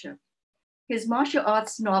Kong's culture. His martial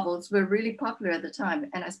arts novels were really popular at the time,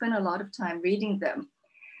 and I spent a lot of time reading them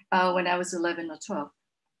when I was 11 or 12,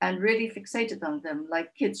 and really fixated on them,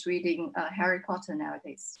 like kids reading Harry Potter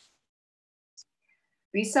nowadays.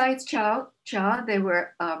 Besides Cha, there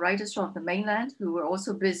were writers from the mainland who were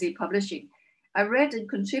also busy publishing. I read and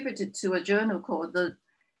contributed to a journal called the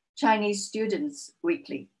Chinese Students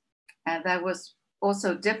Weekly, and that was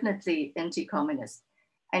also definitely anti-communist.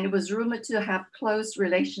 And it was rumored to have close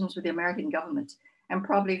relations with the American government and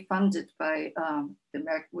probably funded by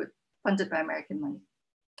American money.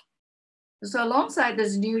 So alongside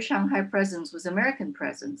this new Shanghai presence was American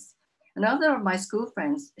presence. Another of my school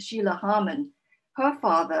friends, Sheila Harmon, her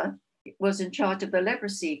father was in charge of the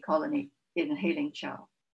leprosy colony in Heilingjiao.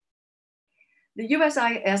 The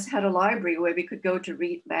USIS had a library where we could go to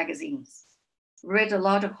read magazines.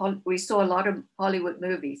 We saw a lot of Hollywood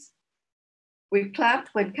movies. We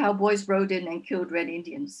clapped when cowboys rode in and killed Red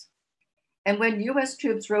Indians. And when US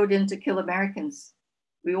troops rode in to kill Americans,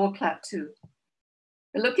 we all clapped too.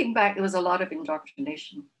 But looking back, there was a lot of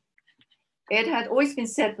indoctrination. It had always been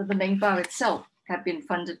said that the Mingbao itself had been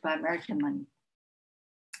funded by American money.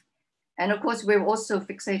 And of course, we were also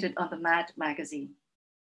fixated on the Mad magazine.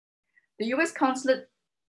 The US consulate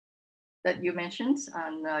that you mentioned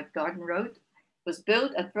on Garden Road was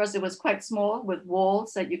built. At first, it was quite small with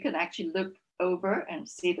walls that you can actually look over and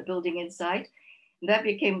see the building inside. And that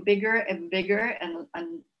became bigger and bigger and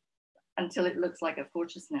until it looks like a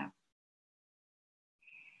fortress now.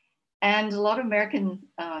 And a lot of American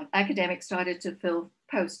academics started to fill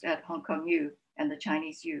posts at Hong Kong U and the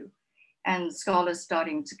Chinese U, and scholars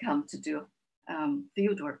starting to come to do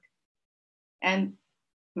field work. And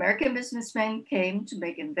American businessmen came to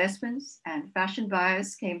make investments, and fashion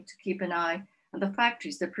buyers came to keep an eye on the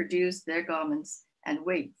factories that produced their garments and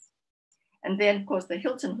wigs. And then, of course, the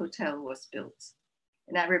Hilton Hotel was built.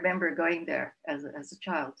 And I remember going there as a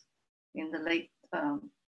child in the late,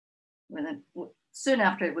 soon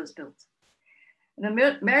after it was built.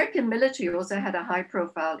 The American military also had a high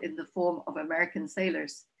profile in the form of American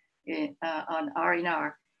sailors on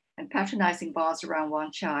R&R and patronizing bars around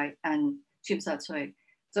Wan Chai and Tsim Sha Tsui.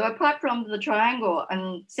 So apart from the Triangle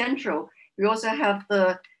and Central, we also have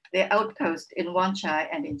the outpost in Wan Chai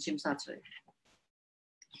and in Tsim Sha Tsui.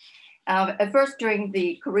 At first during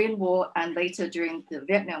the Korean War and later during the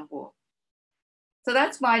Vietnam War. So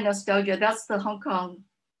that's my nostalgia. That's the Hong Kong,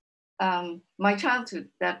 my childhood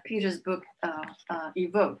that Peter's book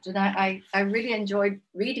evoked. And I really enjoyed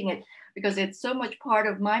reading it because it's so much part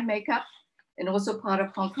of my makeup and also part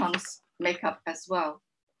of Hong Kong's makeup as well.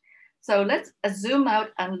 So let's zoom out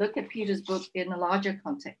and look at Peter's book in a larger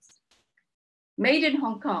context. Made in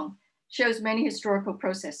Hong Kong shows many historical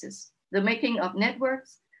processes, the making of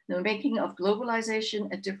networks, the making of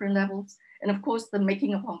globalization at different levels, and of course, the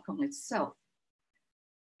making of Hong Kong itself.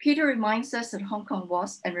 Peter reminds us that Hong Kong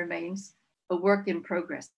was and remains a work in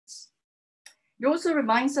progress. It also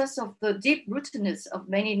reminds us of the deep rootedness of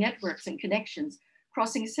many networks and connections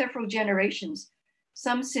crossing several generations,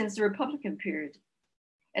 some since the Republican period.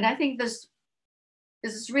 And I think this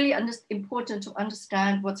is really important to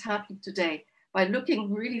understand what's happening today by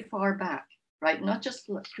looking really far back, right? Not just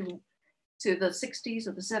to the 60s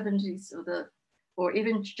or the 70s or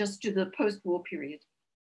even just to the post-war period.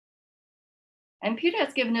 And Peter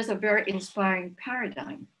has given us a very inspiring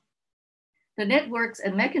paradigm. The networks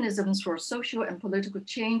and mechanisms for social and political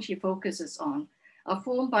change he focuses on are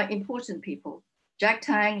formed by important people, Jack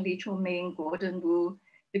Tang, Lee Chong-ming, Gordon Wu,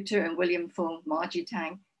 Victor and William Fung, Margie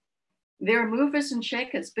Tang. They're movers and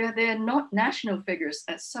shakers, but they're not national figures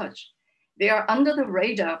as such. They are under the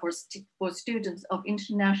radar for students of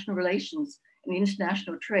international relations and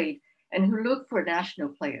international trade and who look for national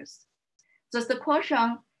players. Thus the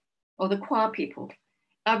Kuashang, or the Kwa people,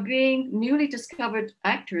 are being newly discovered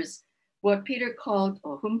actors, whom Peter called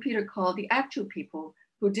the actual people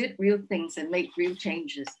who did real things and made real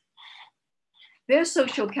changes. Their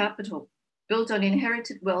social capital, built on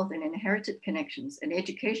inherited wealth and inherited connections and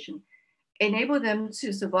education, enable them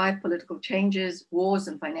to survive political changes, wars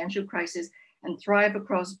and financial crises, and thrive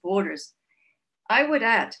across borders. I would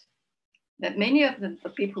add that many of the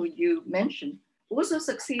people you mentioned also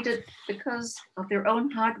succeeded because of their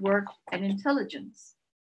own hard work and intelligence.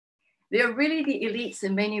 They're really the elites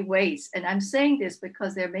in many ways. And I'm saying this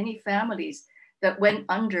because there are many families that went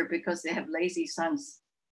under because they have lazy sons,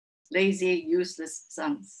 lazy, useless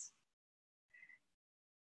sons.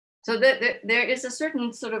 So there is a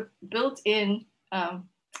certain sort of built-in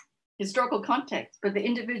historical context, but the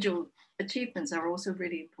individual achievements are also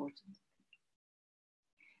really important.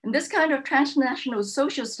 And this kind of transnational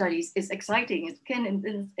social studies is exciting. It can,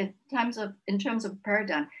 in terms of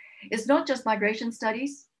paradigm, it's not just migration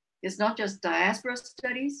studies. It's not just diaspora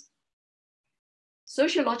studies.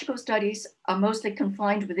 Sociological studies are mostly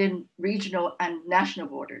confined within regional and national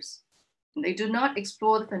borders. And they do not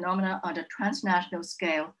explore the phenomena on a transnational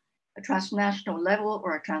scale, a transnational level,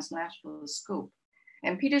 or a transnational scope.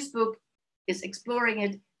 And Peter's book is exploring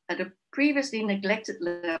it at a previously neglected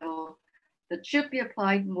level that should be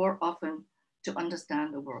applied more often to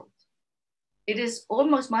understand the world. It is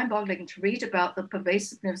almost mind-boggling to read about the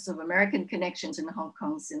pervasiveness of American connections in Hong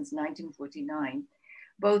Kong since 1949,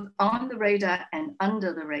 both on the radar and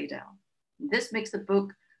under the radar. This makes the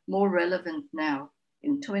book more relevant now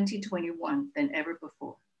in 2021 than ever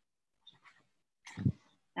before.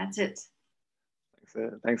 That's it.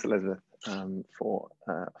 Thanks, Elizabeth, for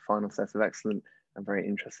a final set of excellent and very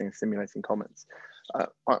interesting and stimulating comments.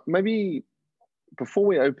 Maybe before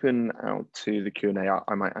we open out to the Q&A,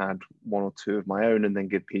 I might add one or two of my own and then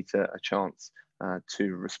give Peter a chance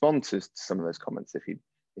to respond to some of those comments if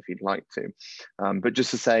he'd like to. But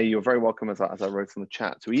just to say, you're very welcome, as I wrote on the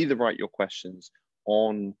chat, to either write your questions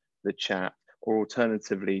on the chat or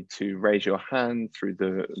alternatively to raise your hand through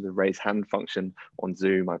the raise hand function on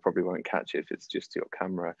Zoom. I probably won't catch it if it's just your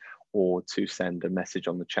camera, or to send a message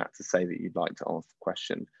on the chat to say that you'd like to ask the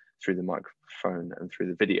question through the microphone and through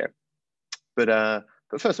the video. But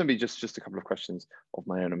first, maybe just a couple of questions of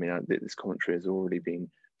my own. I mean, this commentary has already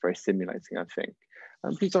been very stimulating, I think.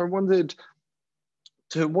 Peter, I wondered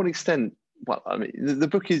to what extent, well, I mean, the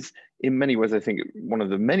book is in many ways, I think one of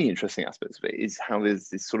the many interesting aspects of it is how there's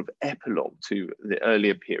this sort of epilogue to the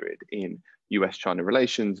earlier period in US-China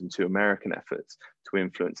relations and to American efforts to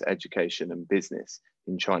influence education and business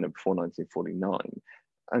in China before 1949.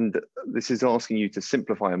 And this is asking you to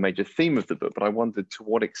simplify a major theme of the book, but I wondered to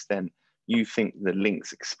what extent you think the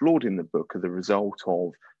links explored in the book are the result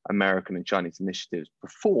of American and Chinese initiatives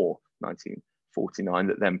before 1949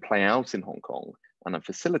 that then play out in Hong Kong and are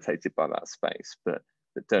facilitated by that space, but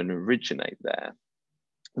that don't originate there.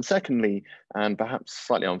 And secondly, and perhaps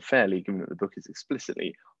slightly unfairly, given that the book is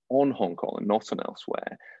explicitly on Hong Kong and not on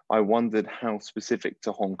elsewhere, I wondered how specific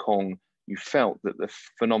to Hong Kong you felt that the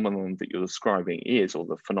phenomenon that you're describing is, or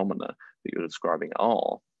the phenomena that you're describing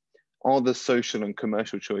are. Are the social and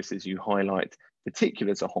commercial choices you highlight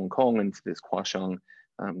particular to Hong Kong and to this Kuashang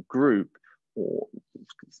group, or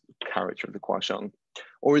character of the Kuashang?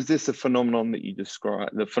 Or is this a phenomenon that you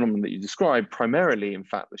describe, primarily, in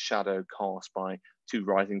fact, the shadow cast by two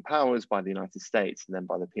rising powers, by the United States and then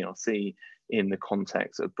by the PRC, in the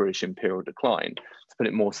context of British imperial decline? To put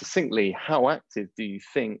it more succinctly, how active do you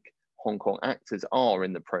think Hong Kong actors are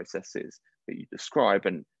in the processes that you describe,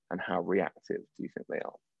 and how reactive do you think they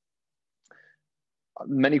are?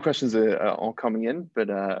 Many questions are coming in, but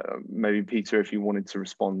maybe Peter, if you wanted to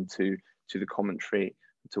respond to the commentary,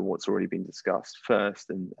 to what's already been discussed first,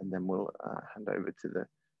 and then we'll hand over to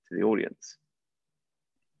the audience.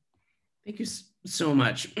 Thank you so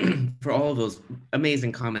much for all of those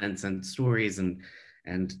amazing comments and stories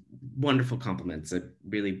and wonderful compliments. I'm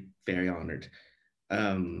really very honored.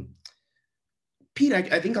 Pete,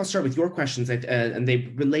 I think I'll start with your questions, and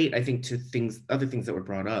they relate, I think, to other things that were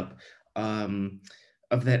brought up.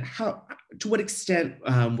 Of that, to what extent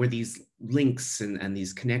were these links and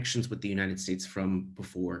these connections with the United States from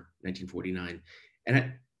before 1949?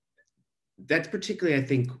 And that's particularly, I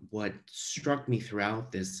think, what struck me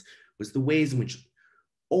throughout this was the ways in which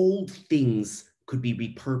old things could be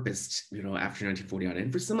repurposed, after 1949.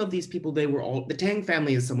 And for some of these people, the Tang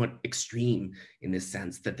family is somewhat extreme in this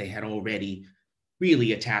sense that they had already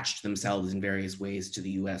really attached themselves in various ways to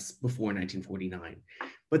the US before 1949.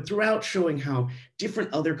 But throughout, showing how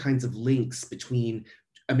different other kinds of links between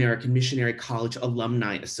American Missionary College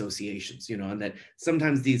alumni associations, and that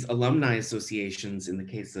sometimes these alumni associations, in the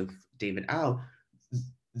case of David Au,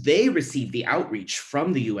 they receive the outreach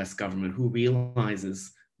from the US government, who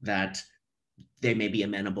realizes that they may be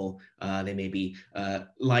amenable, they may be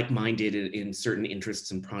like-minded in certain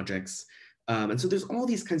interests and projects. And so there's all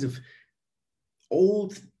these kinds of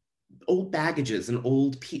old baggages and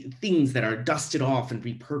old things that are dusted off and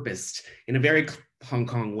repurposed in a very Hong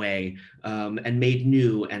Kong way, and made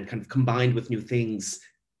new and kind of combined with new things,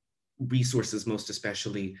 resources most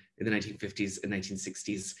especially in the 1950s and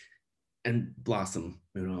 1960s, and blossom.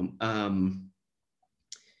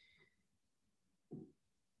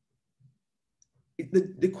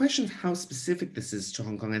 The question of how specific this is to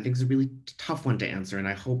Hong Kong, I think, is a really tough one to answer, and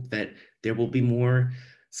I hope that there will be more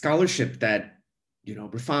scholarship that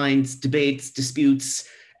refines, debates, disputes,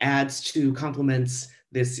 adds to, complements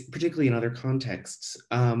this, particularly in other contexts.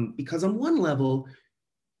 Because on one level,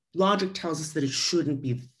 logic tells us that it shouldn't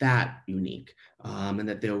be that unique, and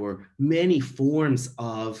that there were many forms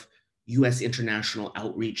of US international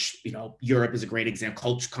outreach. Europe is a great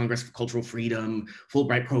example, Congress for Cultural Freedom,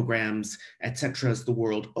 Fulbright programs, etc., the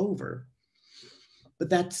world over.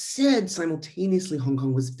 But that said, simultaneously, Hong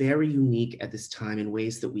Kong was very unique at this time in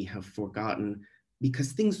ways that we have forgotten,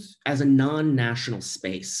 because things as a non-national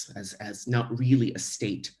space, as not really a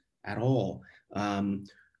state at all,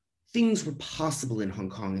 things were possible in Hong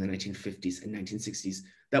Kong in the 1950s and 1960s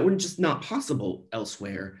that were just not possible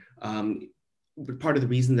elsewhere. Part of the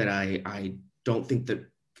reason that I don't think that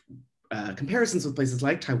comparisons with places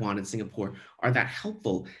like Taiwan and Singapore are that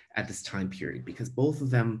helpful at this time period, because both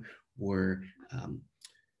of them were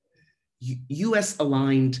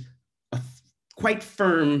US-aligned, quite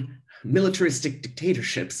firm militaristic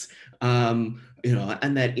dictatorships, and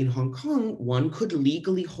that in Hong Kong, one could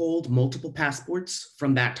legally hold multiple passports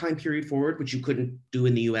from that time period forward, which you couldn't do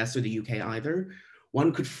in the US or the UK either.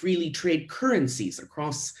 One could freely trade currencies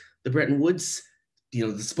across the Bretton Woods,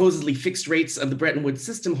 the supposedly fixed rates of the Bretton Woods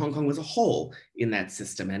system. Hong Kong was a whole in that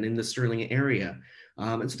system and in the Sterling area.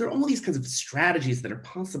 And so there are all these kinds of strategies that are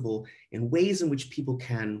possible in ways in which people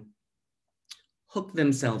can hook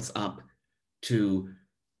themselves up to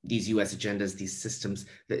these US agendas, these systems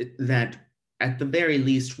that at the very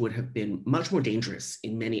least would have been much more dangerous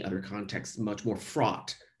in many other contexts, much more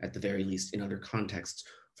fraught at the very least in other contexts,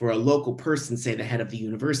 for a local person, say the head of the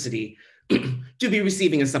university, to be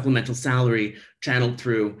receiving a supplemental salary channeled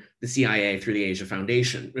through the CIA, through the Asia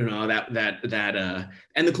Foundation,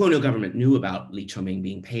 and the colonial government knew about Li Choming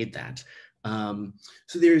being paid that.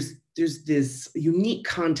 So there's this unique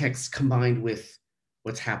context combined with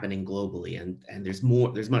what's happening globally, and there's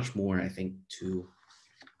much more, I think, to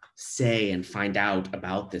say and find out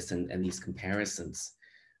about this and these comparisons.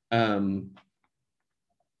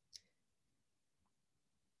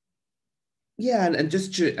 Yeah, and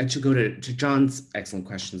just to go to John's excellent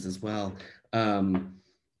questions as well, kind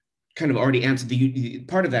of already answered the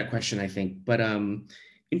part of that question, I think, but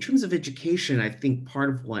in terms of education, I think part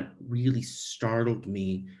of what really startled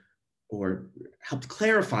me or helped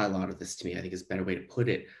clarify a lot of this to me, I think is a better way to put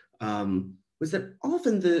it, was that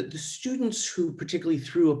often the students who, particularly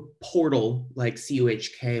through a portal like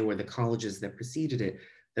CUHK or the colleges that preceded it,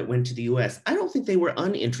 that went to the US, I don't think they were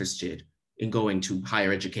uninterested in going to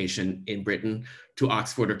higher education in Britain, to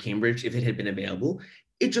Oxford or Cambridge if it had been available.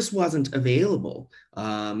 It just wasn't available.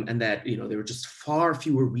 And that, you know, there were just far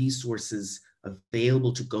fewer resources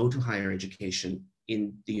available to go to higher education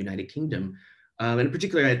in the United Kingdom. And in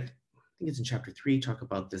particular, I think it's in chapter 3, talk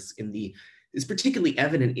about this is particularly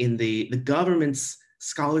evident in the government's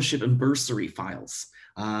scholarship and bursary files.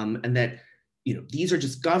 And that, you know, these are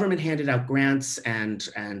just government handed out grants and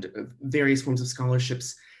various forms of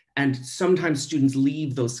scholarships. And sometimes students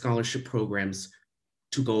leave those scholarship programs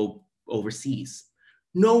to go overseas.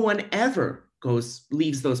 No one ever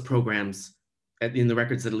leaves those programs, in the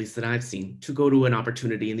records at least that I've seen, to go to an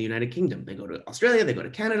opportunity in the United Kingdom. They go to Australia, they go to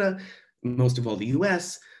Canada, most of all the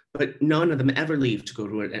US, but none of them ever leave to go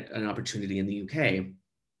to an opportunity in the UK.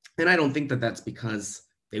 And I don't think that that's because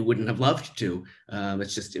they wouldn't have loved to.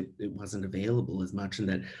 It's just, it wasn't available as much. And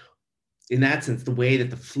that in that sense, the way that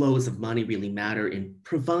the flows of money really matter in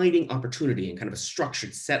providing opportunity and kind of a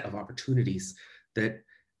structured set of opportunities that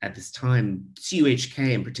at this time,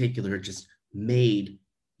 CUHK in particular just made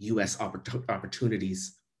US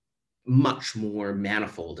opportunities much more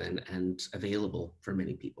manifold and available for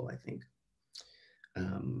many people, I think.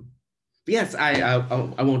 But yes, I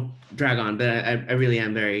won't drag on, but I really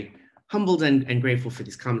am very humbled and grateful for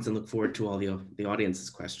these comments and look forward to all the audience's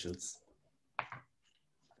questions.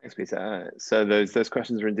 Thanks, Peter. So those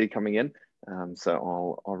questions are indeed coming in.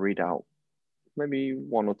 So I'll read out maybe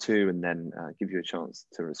one or two and then give you a chance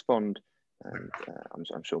to respond. And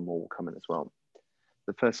I'm sure more will come in as well.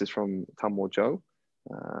 The first is from Tamor Jo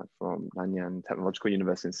from Nanyang Technological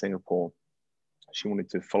University in Singapore. She wanted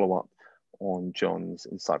to follow up on John's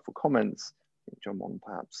insightful comments, John Mon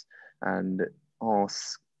perhaps, and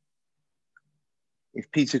ask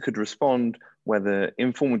if Peter could respond whether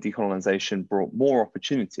informal decolonization brought more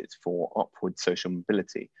opportunities for upward social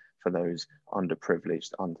mobility for those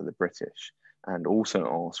underprivileged under the British, and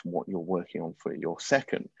also ask what you're working on for your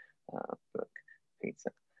second book,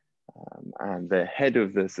 Peter. And the head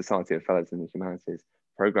of the Society of Fellows in the Humanities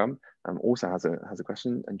program also has a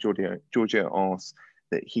question, and Giorgio asks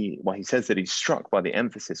that he says that he's struck by the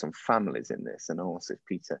emphasis on families in this, and asks if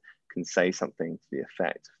Peter can say something to the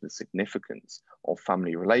effect of the significance of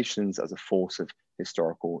family relations as a force of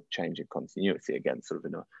historical change and continuity, again, sort of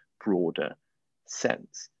in a broader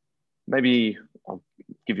sense. Maybe I'll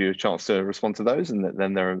give you a chance to respond to those, and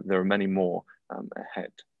then there are many more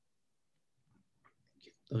ahead.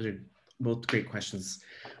 Those are both great questions.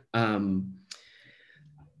 The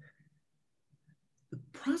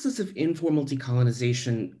process of informal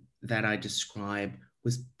decolonization that I describe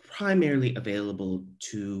was primarily available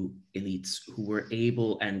to elites who were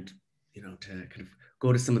able and, you know, to kind of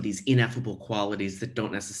go to some of these ineffable qualities that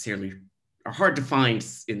don't necessarily are hard to find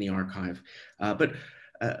in the archive, but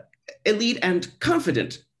elite and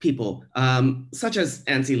confident people, such as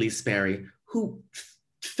Ansi Lee Sperry, who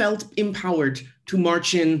felt empowered to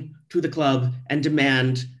march in to the club and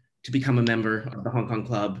demand to become a member of the Hong Kong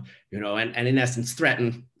club, you know, and in essence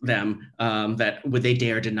threaten them that would they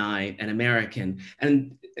dare deny an American.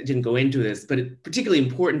 And I didn't go into this, but it's particularly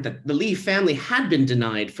important that the Lee family had been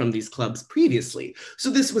denied from these clubs previously.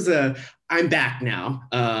 So this was I'm back now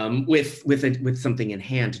with something in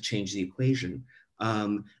hand to change the equation.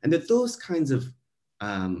 And that those kinds of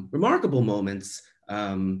remarkable moments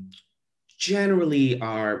generally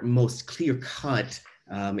are most clear-cut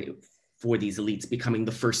for these elites, becoming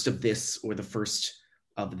the first of this or the first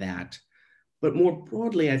of that. But more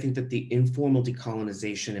broadly, I think that the informal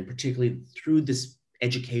decolonization, and particularly through this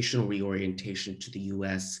educational reorientation to the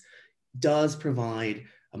US, does provide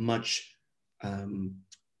a much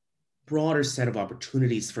broader set of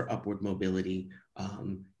opportunities for upward mobility,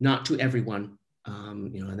 not to everyone,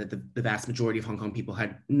 you know, and that the vast majority of Hong Kong people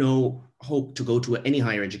had no hope to go to any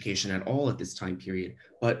higher education at all at this time period,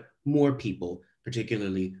 but more people,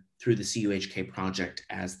 particularly through the CUHK project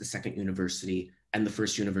as the second university and the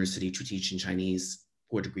first university to teach in Chinese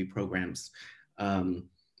 4-degree programs, and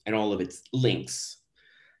all of its links.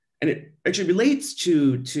 And it actually relates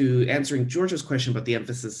to answering George's question about the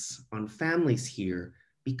emphasis on families here,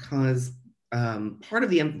 because part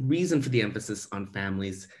of the reason for the emphasis on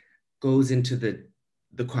families goes into the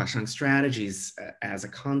Kuashang strategies as a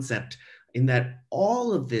concept, in that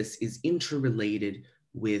all of this is interrelated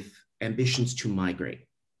with ambitions to migrate.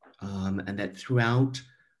 And that throughout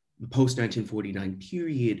the post-1949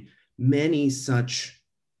 period, many such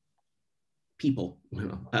people,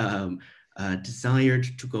 desired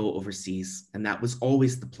to go overseas, and that was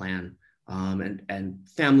always the plan. And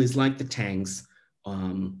families like the Tangs,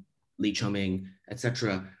 Lee Choming,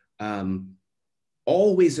 etc.,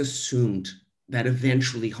 always assumed that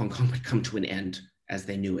eventually Hong Kong would come to an end as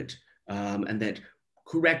they knew it, and that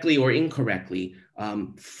correctly or incorrectly,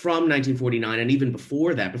 from 1949 and even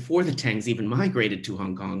before that, before the Tangs even migrated to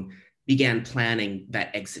Hong Kong, began planning that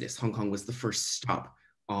exodus. Hong Kong was the first stop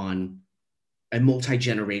on a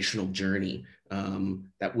multi-generational journey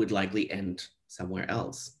that would likely end somewhere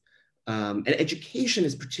else. And education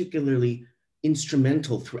is particularly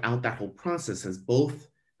instrumental throughout that whole process as both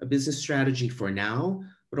a business strategy for now,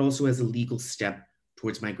 but also as a legal step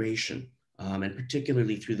towards migration. And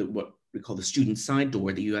particularly through what we call the student side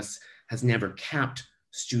door, the US has never capped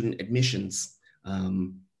student admissions.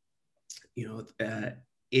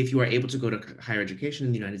 If you are able to go to higher education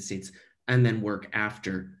in the United States and then work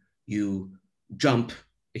after, you jump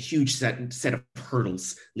a huge set of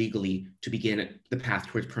hurdles legally to begin the path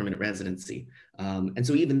towards permanent residency. And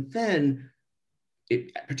so even then,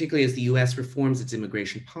 particularly as the US reforms its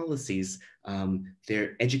immigration policies,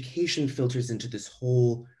 their education filters into this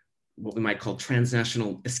whole, what we might call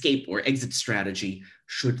transnational escape or exit strategy,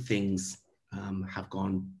 should things have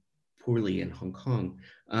gone poorly in Hong Kong.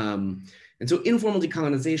 And so informal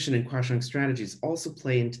decolonization and Kwashang strategies also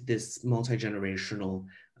play into this multi-generational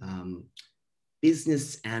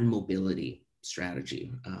business and mobility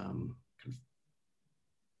strategy,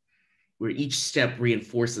 where each step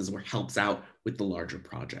reinforces or helps out with the larger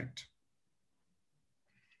project.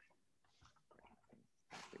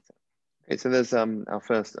 Okay, so there's our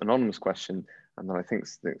first anonymous question, and that I think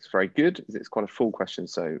it's very good. It's quite a full question,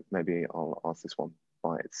 so maybe I'll ask this one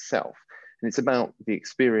by itself. And it's about the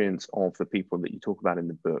experience of the people that you talk about in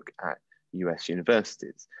the book at US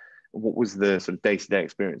universities. What was the sort of day-to-day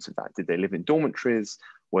experience of that? Did they live in dormitories?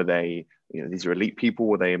 Were they, these are elite people,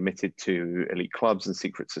 were they admitted to elite clubs and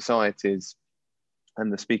secret societies?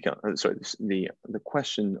 And the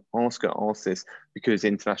question asker asked this because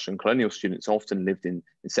international and colonial students often lived in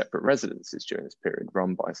separate residences during this period,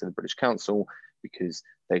 run by, say, the British Council, because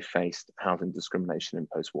they faced housing discrimination in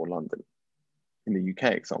post-war London, in the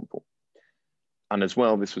UK example. And as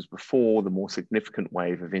well, this was before the more significant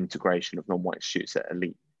wave of integration of non-white students at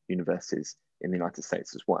elite universities in the United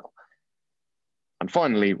States as well. And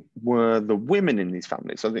finally, were the women in these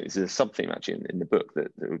families, so I think this is a sub-theme actually in the book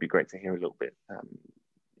that would be great to hear a little bit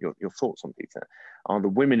your thoughts on, Peter. Are the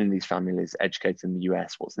women in these families educated in the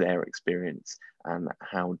US? What's their experience? And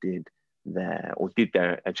how did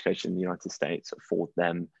their education in the United States afford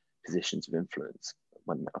them positions of influence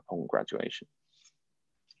upon graduation?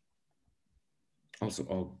 Also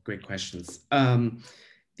all great questions. The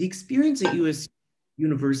experience at US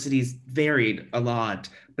universities varied a lot,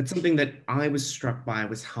 but something that I was struck by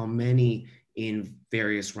was how many in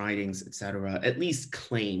various writings, et cetera, at least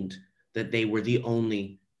claimed that they were the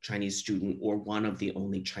only Chinese student or one of the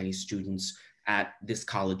only Chinese students at this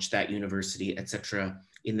college, that university, et cetera,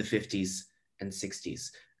 in the 50s and 60s.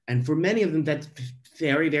 And for many of them, that's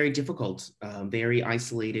very, very difficult, very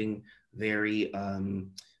isolating, very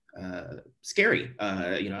scary,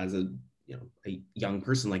 as a young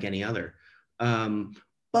person like any other.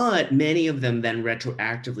 But many of them then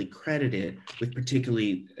retroactively credited with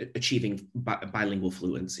particularly achieving bilingual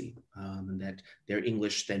fluency, and that their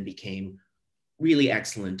English then became really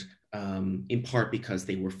excellent, in part because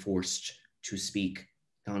they were forced to speak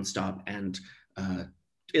nonstop and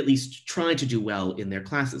at least try to do well in their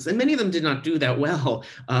classes. And many of them did not do that well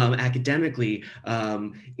academically,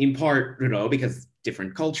 in part, because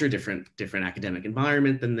different culture, different academic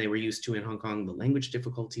environment than they were used to in Hong Kong, the language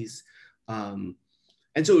difficulties.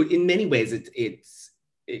 And so in many ways,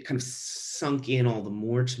 it kind of sunk in all the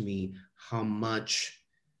more to me how much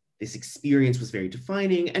this experience was very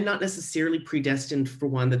defining and not necessarily predestined for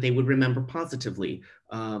one that they would remember positively,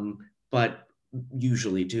 but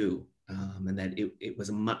usually do. And that it was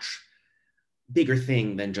a much bigger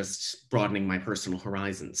thing than just broadening my personal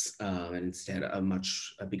horizons, and instead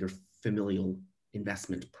a bigger familial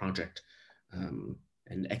investment project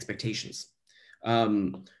and expectations.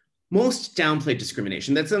 Most downplayed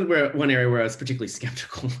discrimination. That's one area where I was particularly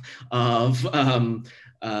skeptical of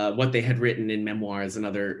what they had written in memoirs and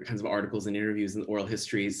other kinds of articles and interviews and oral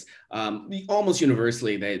histories. Almost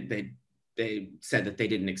universally, they said that they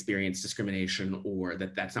didn't experience discrimination, or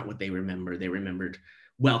that that's not what they remember. They remembered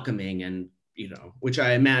welcoming, and which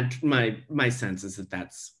I imagine my sense is that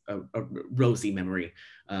that's a rosy memory,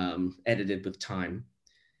 edited with time.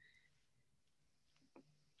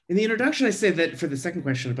 In the introduction, I say that for the second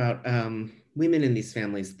question about women in these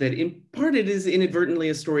families, that in part it is inadvertently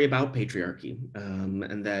a story about patriarchy,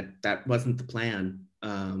 and that wasn't the plan.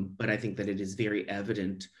 But I think that it is very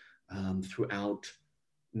evident throughout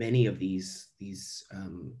many of these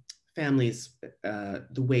families, the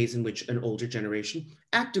ways in which an older generation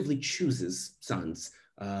actively chooses sons,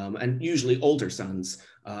 and usually older sons,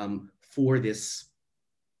 for this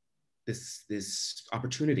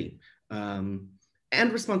opportunity.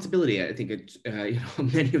 And responsibility. I think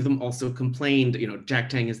many of them also complained. Jack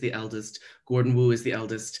Tang is the eldest, Gordon Wu is the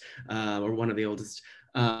eldest, or one of the oldest,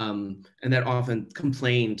 and that often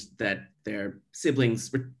complained that their siblings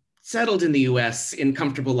were settled in the US in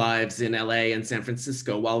comfortable lives in LA and San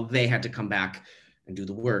Francisco while they had to come back and do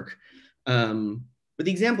the work. But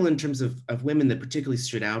the example in terms of women that particularly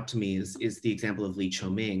stood out to me is the example of Lee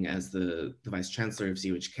Cho-ming as the vice chancellor of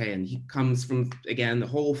ZUHK. And he comes from, again, the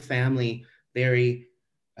whole family very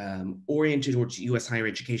oriented towards US higher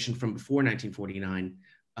education from before 1949.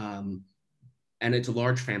 And it's a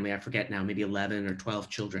large family, I forget now, maybe 11 or 12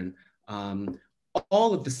 children.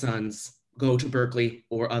 All of the sons go to Berkeley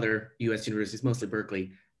or other US universities, mostly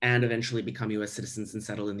Berkeley, and eventually become US citizens and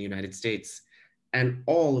settle in the United States. And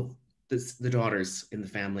all of the daughters in the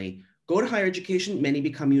family go to higher education. Many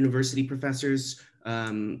become university professors,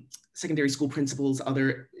 secondary school principals,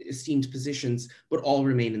 other esteemed positions, but all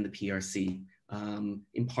remain in the PRC,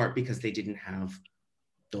 in part because they didn't have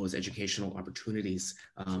those educational opportunities,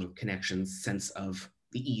 connections, sense of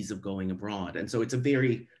the ease of going abroad. And so it's a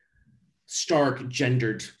very stark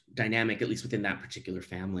gendered dynamic, at least within that particular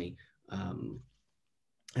family,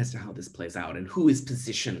 as to how this plays out and who is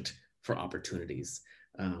positioned for opportunities.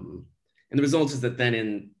 And the result is that then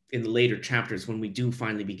in the later chapters, when we do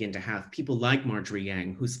finally begin to have people like Marjorie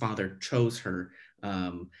Yang, whose father chose her,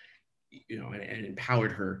 and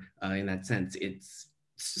empowered her in that sense, it's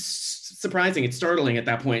surprising, it's startling at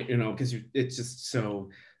that point, because it's just so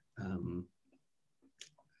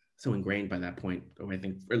so ingrained by that point, or I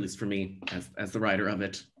think, or at least for me, as the writer of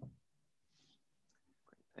it.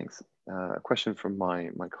 Thanks. A question from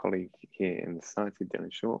my colleague here in the Society,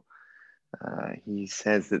 Dylan Shaw. He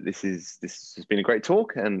says that this has been a great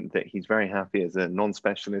talk and that he's very happy as a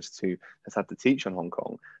non-specialist who has had to teach on Hong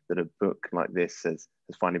Kong that a book like this has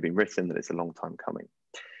finally been written, that it's a long time coming.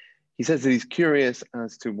 He says that he's curious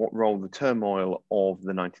as to what role the turmoil of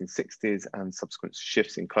the 1960s and subsequent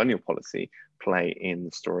shifts in colonial policy play in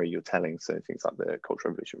the story you're telling. So things like the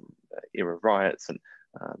Cultural Revolution era riots and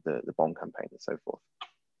the bomb campaign and so forth.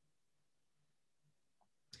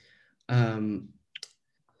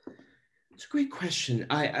 It's a great question.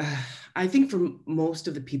 I think for most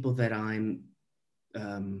of the people that I'm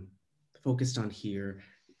focused on here,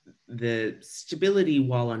 the instability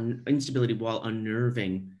while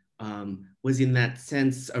unnerving was in that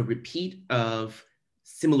sense a repeat of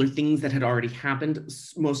similar things that had already happened.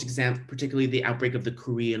 Most example, particularly the outbreak of the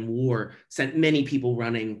Korean War, sent many people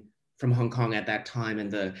running from Hong Kong at that time,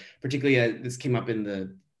 and particularly this came up in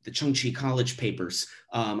the Chungchi College papers.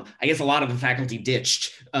 I guess a lot of the faculty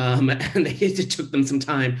ditched, and it took them some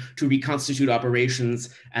time to reconstitute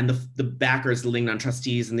operations, and the backers, the Lingnan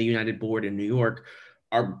trustees and the United Board in New York,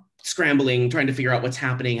 are scrambling, trying to figure out what's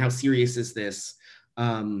happening, how serious is this?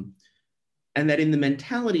 And that in the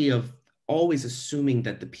mentality of always assuming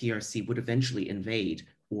that the PRC would eventually invade,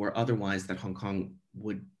 or otherwise that Hong Kong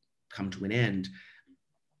would come to an end,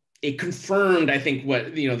 it confirmed, I think,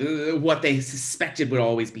 what they suspected would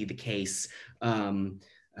always be the case, in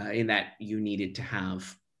that you needed to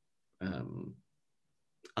have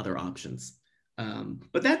other options.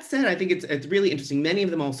 But that said, I think it's really interesting. Many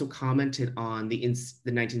of them also commented on the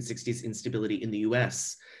 1960s instability in the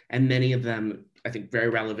US, and many of them, I think very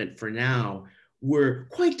relevant for now, were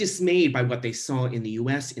quite dismayed by what they saw in the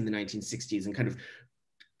US in the 1960s, and kind of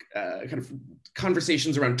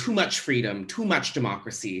conversations around too much freedom, too much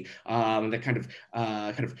democracy, the kind of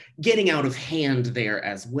getting out of hand there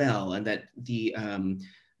as well, and that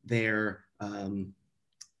their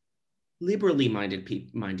liberally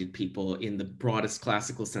minded people in the broadest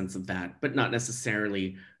classical sense of that, but not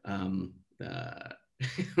necessarily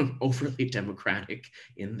overly democratic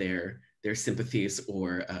in their sympathies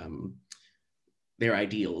or their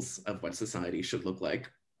ideals of what society should look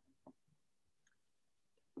like.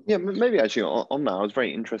 Yeah, maybe actually on that, I was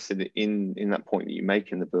very interested in that point that you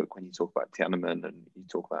make in the book when you talk about Tiananmen and you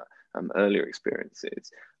talk about earlier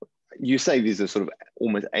experiences. You say these are sort of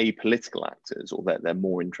almost apolitical actors, or that they're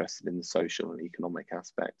more interested in the social and economic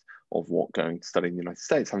aspect of what going to study in the United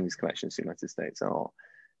States, having these connections to the United States are.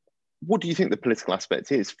 What do you think the political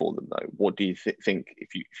aspect is for them, though? What do you think,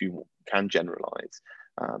 if you can generalize,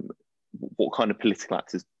 what kind of political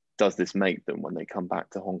actors does this make them when they come back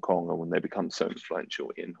to Hong Kong or when they become so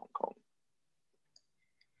influential in Hong Kong?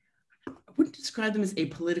 I wouldn't describe them as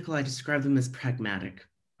apolitical, I describe them as pragmatic.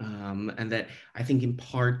 And that I think in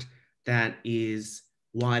part that is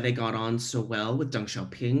why they got on so well with Deng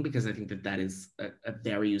Xiaoping, because I think that that is a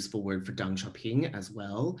very useful word for Deng Xiaoping as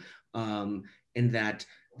well, in that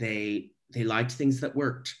they liked things that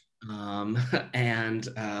worked, and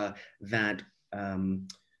that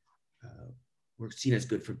were seen as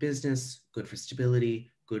good for business, good for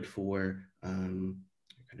stability, good for kind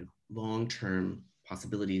of long-term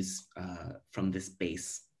possibilities from this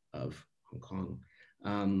base of Hong Kong.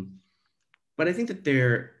 But I think that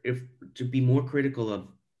to be more critical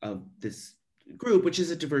of this group, which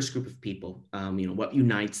is a diverse group of people, what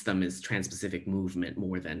unites them is Transpacific movement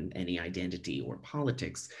more than any identity or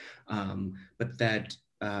politics, but that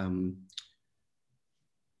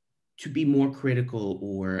to be more critical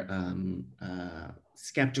or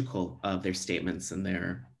skeptical of their statements and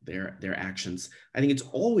their actions. I think it's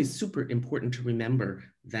always super important to remember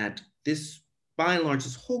that this, by and large,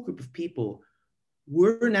 this whole group of people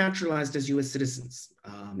were naturalized as US citizens,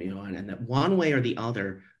 and that one way or the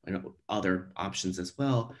other, and other options as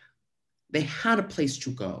well, they had a place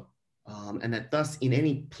to go. And that thus in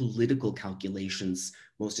any political calculations,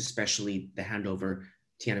 most especially the handover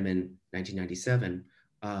Tiananmen 1997,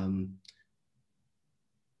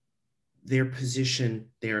 their position,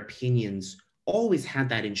 their opinions always had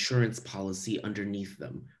that insurance policy underneath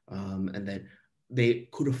them, and that they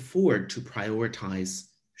could afford to prioritize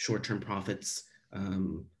short-term profits,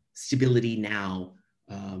 stability now,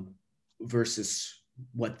 versus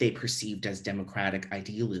what they perceived as democratic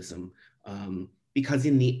idealism. Because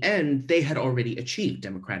in the end, they had already achieved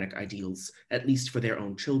democratic ideals, at least for their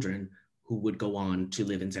own children, who would go on to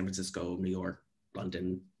live in San Francisco, New York,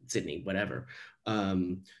 London, Sydney, whatever.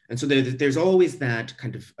 And so there's always that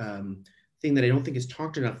kind of thing that I don't think is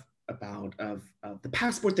talked enough about of the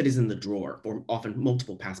passport that is in the drawer, or often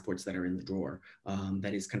multiple passports that are in the drawer.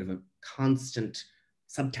 That is kind of a constant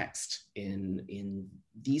subtext in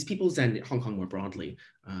these people's and Hong Kong more broadly,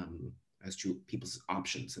 as to people's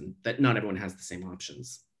options, and that not everyone has the same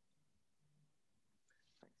options.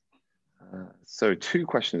 So 2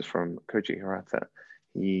 questions from Koji Hirata.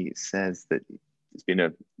 He says that it's been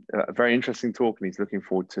a very interesting talk and he's looking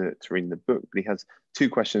forward to reading the book, but he has 2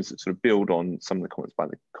 questions that sort of build on some of the comments by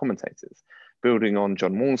the commentators. Building on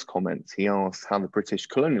John Wong's comments, he asked how the British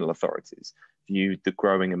colonial authorities viewed the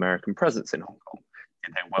growing American presence in Hong Kong.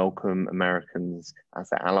 Did they welcome Americans as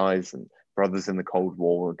their allies and brothers in the Cold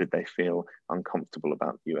War, or did they feel uncomfortable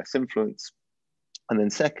about US influence? And then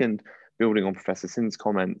second, building on Professor Sin's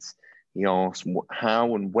comments, he asked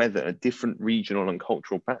how and whether different regional and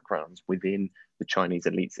cultural backgrounds within the Chinese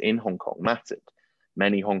elites in Hong Kong mattered.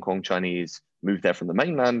 Many Hong Kong Chinese moved there from the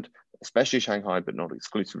mainland, especially Shanghai, but not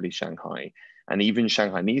exclusively Shanghai. And even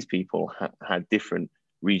Shanghainese people had different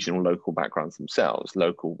regional local backgrounds themselves,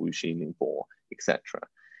 local Wuxi, Ningbo, etc.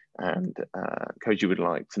 And Koji would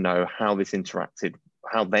like to know how this interacted,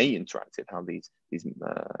 how they interacted, how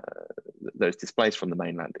those displaced from the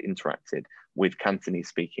mainland interacted with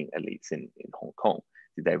Cantonese-speaking elites in Hong Kong.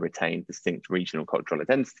 Did they retain distinct regional cultural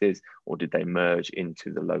identities, or did they merge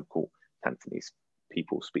into the local Cantonese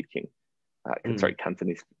people speaking,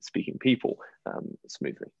 Cantonese-speaking people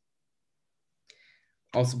smoothly?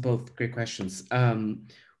 Also, both great questions.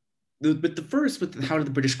 But the first, with how the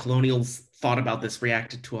British colonials thought about this,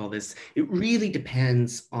 reacted to all this, it really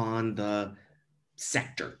depends on the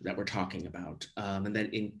sector that we're talking about. And then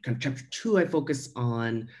in kind of chapter 2, I focus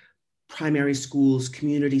on primary schools,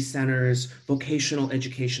 community centers, vocational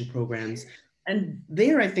education programs. And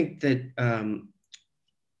there I think that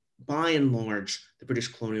by and large, the British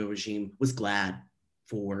colonial regime was glad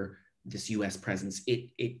for this US presence.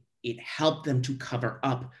 It helped them to cover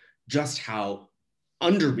up just how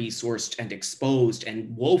under-resourced and exposed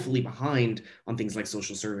and woefully behind on things like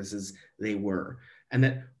social services they were. And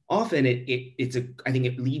that often I think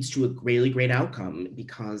it leads to a really great outcome,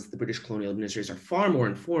 because the British colonial administrators are far more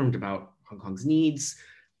informed about Hong Kong's needs,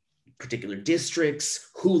 particular districts,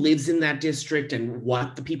 who lives in that district, and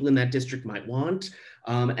what the people in that district might want.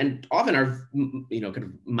 And often are, kind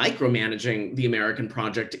of micromanaging the American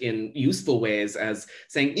project in useful ways, as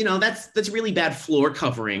saying, that's really bad floor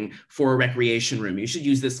covering for a recreation room. You should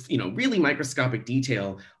use this, really microscopic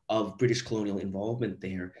detail of British colonial involvement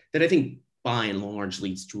there that I think by and large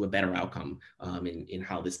leads to a better outcome in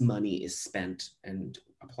how this money is spent and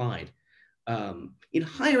applied. In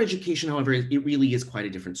higher education, however, it really is quite a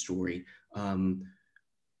different story.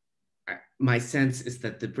 My sense is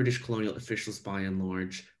that the British colonial officials, by and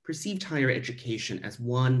large, perceived higher education as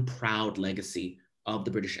one proud legacy of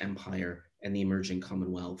the British Empire and the emerging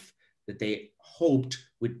Commonwealth that they hoped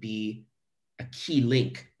would be a key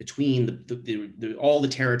link between all the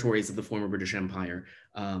territories of the former British Empire,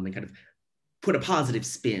 and kind of put a positive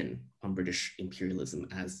spin on British imperialism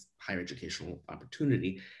as higher educational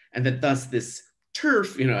opportunity. And that thus this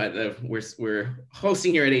turf, we're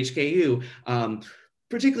hosting here at HKU,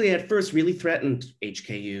 particularly at first really threatened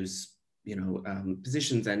HKU's,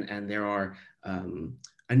 positions. And there are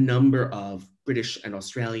a number of British and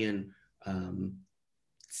Australian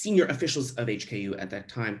senior officials of HKU at that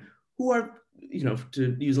time who are,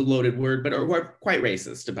 to use a loaded word, but who are quite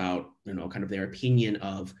racist about, kind of their opinion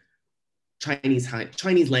of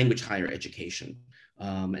Chinese language higher education,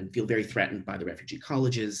 and feel very threatened by the refugee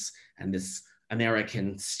colleges and this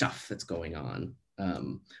American stuff that's going on.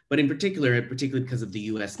 But in particular because of the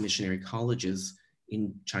US missionary colleges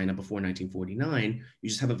in China before 1949, you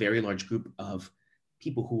just have a very large group of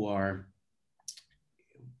people who are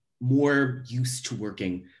more used to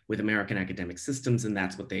working with American academic systems, and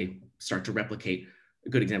that's what they start to replicate. A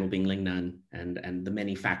good example being Lingnan and the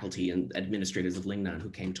many faculty and administrators of Lingnan who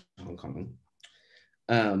came to Hong Kong.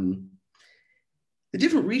 The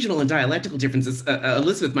different regional and dialectical differences,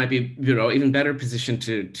 Elizabeth might be even better positioned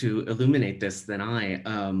to illuminate this than I.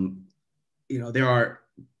 There are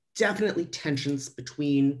definitely tensions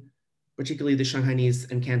between particularly the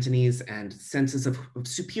Shanghainese and Cantonese, and senses of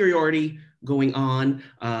superiority going on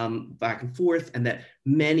back and forth, and that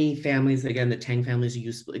many families, again, the Tang family is a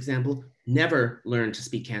useful example, never learned to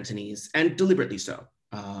speak Cantonese, and deliberately so,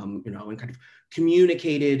 and kind of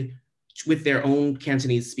communicated with their own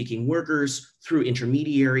Cantonese speaking workers through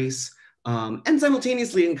intermediaries, and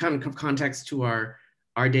simultaneously in kind of context to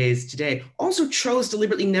our days today, also chose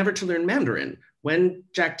deliberately never to learn Mandarin. When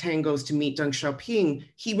Jack Tang goes to meet Deng Xiaoping,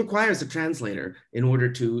 he requires a translator in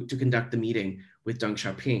order to conduct the meeting with Deng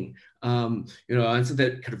Xiaoping. And so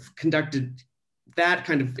that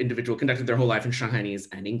kind of individual conducted their whole life in Shanghainese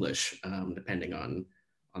and English, depending on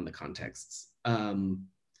the contexts.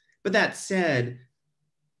 But that said,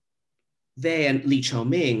 they and Li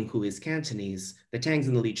Qiuming, who is Cantonese, the Tangs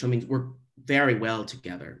and the Li Qiumings work very well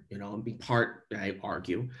together, and in part, I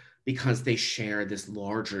argue, because they share this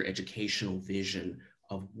larger educational vision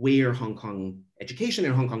of where Hong Kong education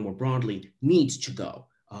and Hong Kong more broadly needs to go.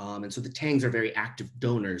 And so the Tangs are very active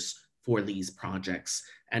donors for Li's projects.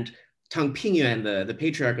 And Tang Pingyuan, the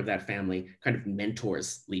patriarch of that family, kind of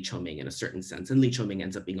mentors Li Qiuming in a certain sense. And Li Qiuming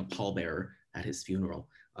ends up being a pallbearer at his funeral.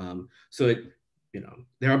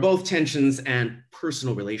 There are both tensions and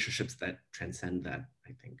personal relationships that transcend that,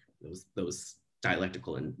 I think, those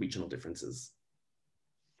dialectical and regional differences.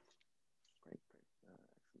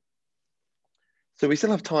 So we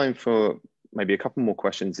still have time for maybe a couple more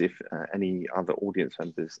questions if any other audience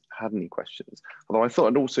members had any questions. Although I thought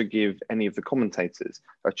I'd also give any of the commentators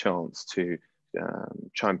a chance to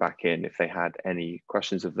chime back in if they had any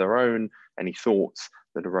questions of their own, any thoughts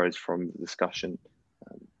that arose from the discussion.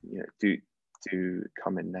 Do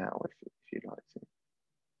come in now if you'd like to.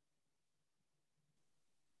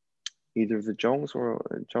 Either of the Johns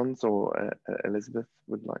or Elizabeth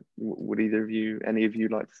would any of you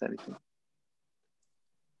like to say anything?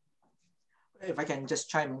 If I can just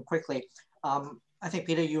chime in quickly. I think,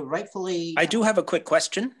 Peter, you rightfully... I do have a quick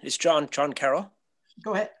question. Is John Carroll?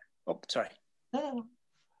 Go ahead. Oh, sorry. No.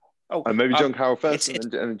 Oh, maybe John Carroll first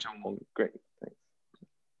and then John Wong. Great, thanks.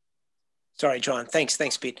 Sorry, John. Thanks,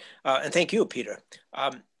 Pete. And thank you, Peter.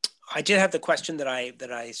 I did have the question that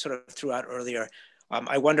I sort of threw out earlier.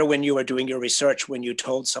 I wonder when you were doing your research, when you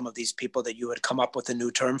told some of these people that you had come up with a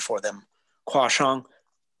new term for them, Kuashang,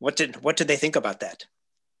 what did they think about that?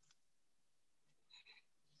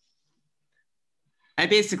 I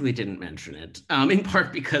basically didn't mention it, in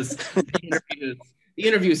part because the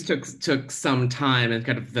interviews took some time, and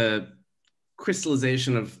kind of the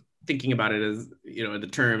crystallization of thinking about it as, the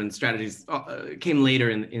term and strategies came later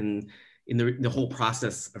in the whole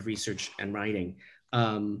process of research and writing.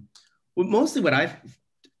 Mostly what I've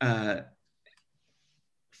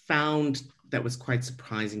found that was quite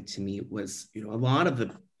surprising to me was, a lot of the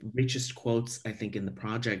richest quotes, I think, in the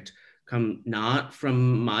project come not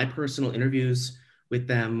from my personal interviews with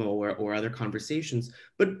them or other conversations,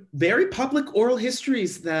 but very public oral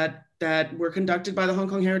histories that were conducted by the Hong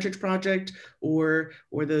Kong Heritage Project or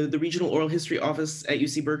the Regional Oral History Office at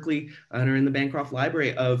UC Berkeley and are in the Bancroft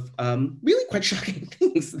Library of really quite shocking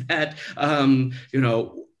things that,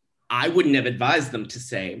 I wouldn't have advised them to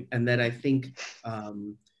say. And that I think,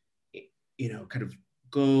 kind of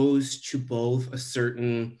goes to both a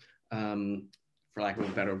certain, for lack of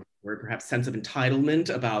a better word, perhaps sense of entitlement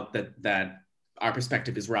about that our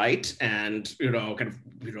perspective is right and, kind of,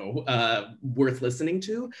 worth listening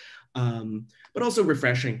to, but also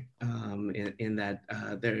refreshing in that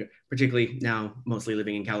they're particularly now mostly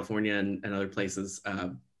living in California and other places,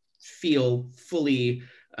 feel fully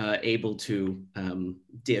able to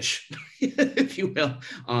dish, if you will,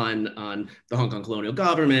 on the Hong Kong colonial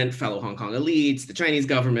government, fellow Hong Kong elites, the Chinese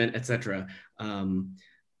government, etc.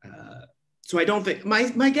 So I don't think,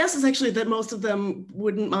 my guess is actually that most of them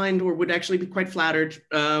wouldn't mind or would actually be quite flattered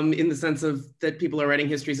in the sense of that people are writing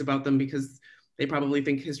histories about them because they probably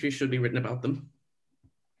think history should be written about them.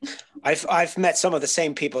 I've met some of the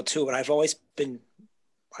same people too, and I've always been,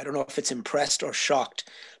 I don't know if it's impressed or shocked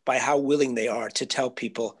by how willing they are to tell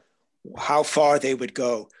people how far they would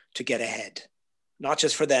go to get ahead, not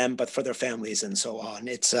just for them, but for their families and so on.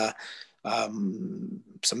 It's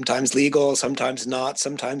sometimes legal, sometimes not,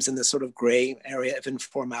 sometimes in the sort of gray area of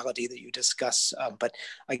informality that you discuss. But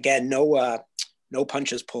again, no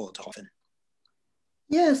punches pulled often.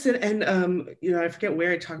 Yes, and I forget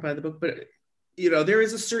where I talk about the book, but there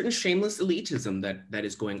is a certain shameless elitism that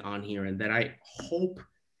is going on here, and that I hope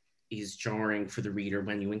is jarring for the reader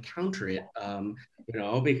when you encounter it.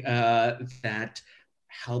 That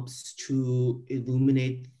helps to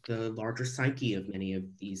illuminate the larger psyche of many of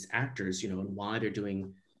these actors, and why they're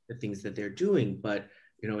doing the things that they're doing. But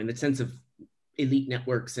in the sense of elite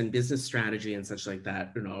networks and business strategy and such like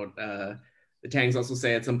that, the Tangs also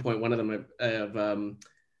say at some point, one of them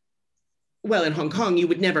well, in Hong Kong, you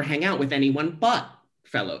would never hang out with anyone but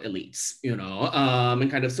fellow elites,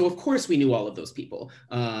 and kind of, so of course we knew all of those people,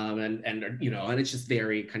 and it's just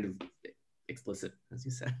very kind of explicit, as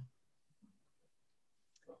you said.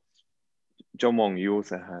 John Wong, you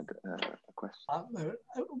also had a question.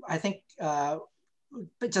 I think,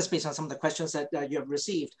 but just based on some of the questions that you have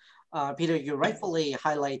received, Peter, you rightfully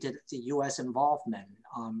highlighted the US involvement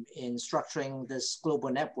in structuring this global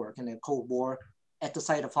network in the Cold War at the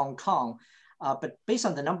site of Hong Kong. But based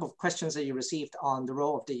on the number of questions that you received on the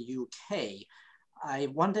role of the UK, I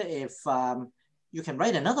wonder if you can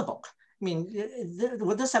write another book. I mean,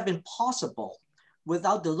 would this have been possible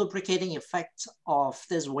without the lubricating effect of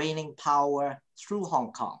this waning power through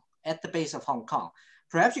Hong Kong, at the base of Hong Kong?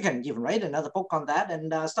 Perhaps you can even write another book on that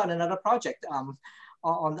and start another project on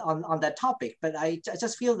that topic. But I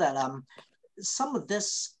just feel that some of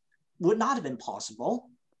this would not have been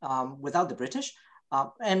possible without the British.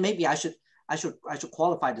 And maybe I should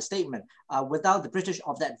qualify the statement, without the British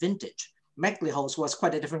of that vintage. MacLehose was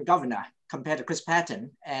quite a different governor compared to Chris Patten,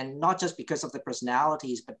 and not just because of the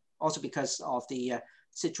personalities, but also because of the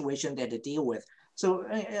situation they had to deal with. So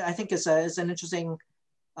I think it's an interesting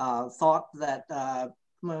thought that,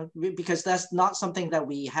 because that's not something that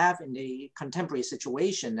we have in the contemporary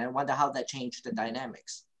situation, and I wonder how that changed the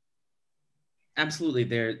dynamics. Absolutely,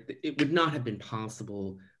 it would not have been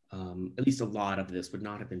possible. At least a lot of this would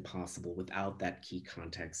not have been possible without that key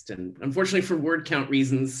context. And unfortunately for word count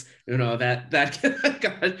reasons, that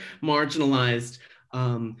got marginalized.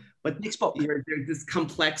 But there's this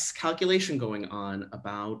complex calculation going on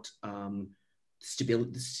about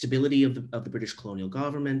stability of the British colonial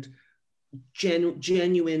government,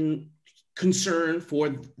 genuine concern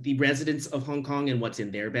for the residents of Hong Kong and what's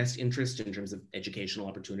in their best interest in terms of educational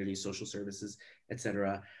opportunities, social services, et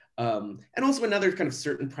cetera. And also another kind of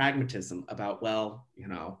certain pragmatism about, well, we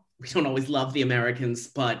don't always love the Americans,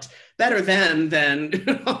 but better than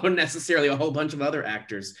necessarily a whole bunch of other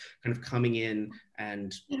actors kind of coming in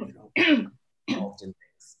and involved in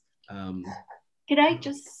things. Can I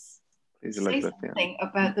just say something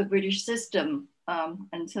about the British system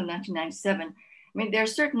until 1997? I mean, there are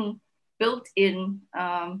certain built-in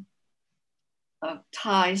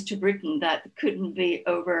ties to Britain that couldn't be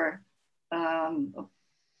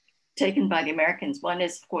taken by the Americans. One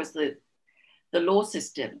is, of course, the law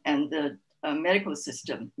system and the medical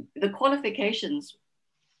system. The qualifications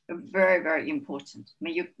are very, very important. I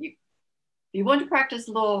mean, you want to practice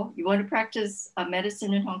law, you want to practice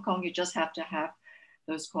medicine in Hong Kong, you just have to have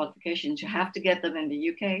those qualifications. You have to get them in the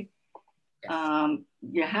UK.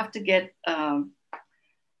 You have to get,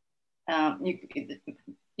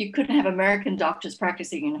 you couldn't have American doctors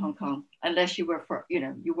practicing in Hong Kong unless you were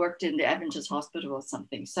you worked in the Adventist hospital or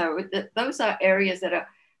something. So those are areas that are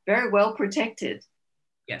very well protected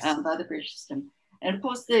by the British system. And of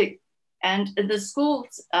course, the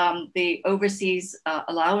schools, the overseas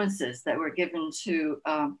allowances that were given to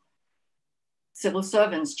civil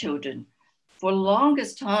servants' children for the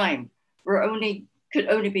longest time could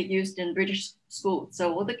only be used in British schools.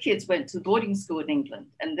 So all the kids went to boarding school in England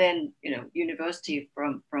and then, university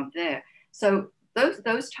from there. So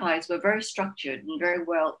those ties were very structured and very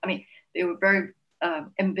well, I mean, they were very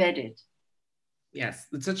embedded. Yes,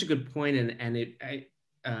 that's such a good point,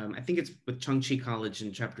 I think it's with Chengchi College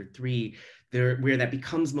in chapter 3 there where that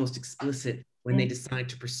becomes most explicit when they decide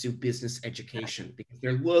to pursue business education, because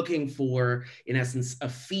they're looking for, in essence, a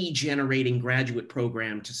fee-generating graduate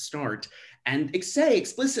program to start, and say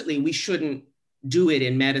explicitly we shouldn't do it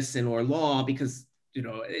in medicine or law because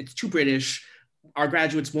it's too British. Our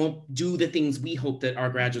graduates won't do the things we hope that our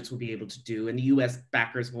graduates will be able to do, and the US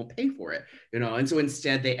backers won't pay for it, and so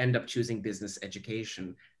instead they end up choosing business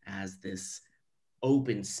education as this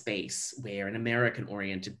open space where an American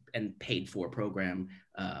oriented and paid for program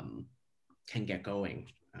can get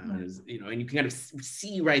going. And you can kind of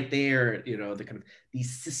see right there, the kind of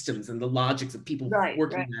these systems and the logics of people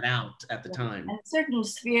working that out at the time. And certain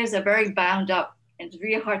spheres are very bound up and it's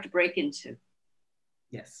really hard to break into.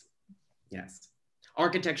 Yes, yes.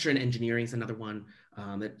 Architecture and engineering is another one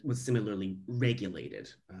that was similarly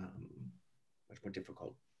regulated, much more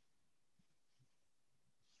difficult.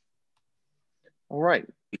 All right.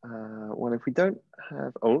 Well, if we don't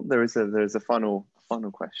have, there is a final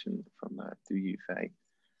question from Du Yufei.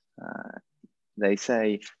 They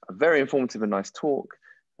say, a very informative and nice talk.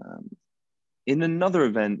 In another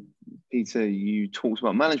event, Peter, you talked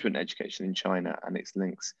about management education in China and its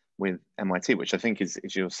links with MIT, which I think is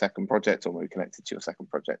your second project, or maybe connected to your second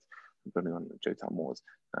project, building on Joe Talmore's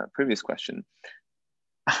previous question.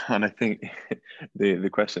 And I think the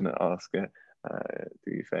question that asker,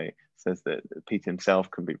 Du Yufei, says that Peter himself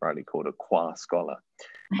can be rightly called a qua scholar.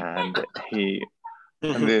 And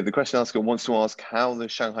the question asker wants to ask how the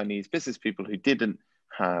Shanghainese business people who didn't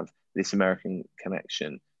have this American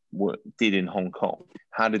connection did in Hong Kong.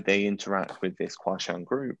 How did they interact with this Kuaishang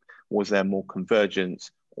group? Was there more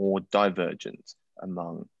convergence or divergence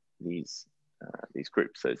among these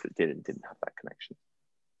groups, those that didn't have that connection?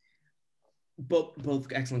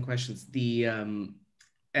 Both excellent questions.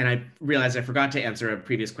 And I realized I forgot to answer a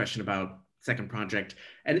previous question about second project.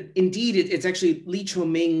 And indeed, it's actually Li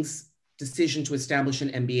Choming's decision to establish an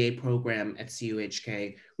MBA program at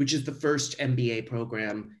CUHK, which is the first MBA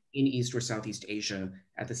program in East or Southeast Asia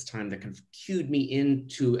at this time, that kind of cued me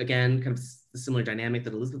into, again, kind of the similar dynamic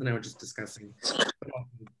that Elizabeth and I were just discussing.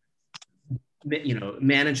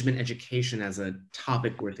 Management education as a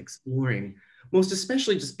topic worth exploring, most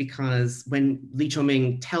especially just because when Li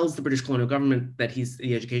Choming tells the British colonial government that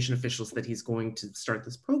the education officials that he's going to start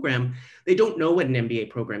this program, they don't know what an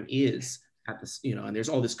MBA program is at this, and there's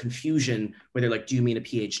all this confusion where they're like, do you mean a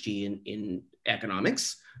PhD in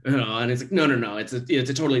economics? And it's like, no, it's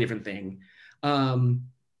a totally different thing.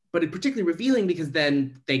 But it's particularly revealing because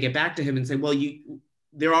then they get back to him and say, well,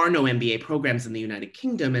 there are no MBA programs in the United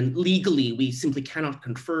Kingdom, and legally we simply cannot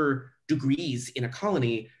confer degrees in a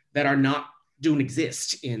colony that don't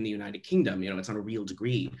exist in the United Kingdom. It's not a real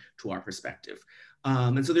degree to our perspective.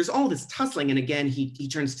 And so there's all this tussling. And again, he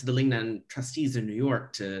turns to the Lingnan trustees in New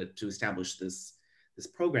York to establish this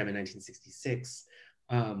program in 1966.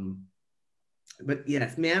 But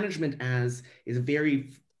yes, management is a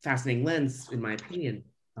very fascinating lens, in my opinion,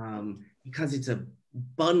 because it's a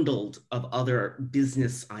bundled of other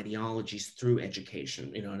business ideologies through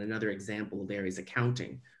education. And another example there is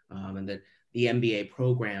accounting, and that the MBA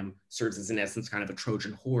program serves as, in essence, kind of a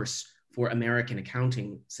Trojan horse for American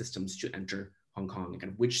accounting systems to enter Hong Kong. And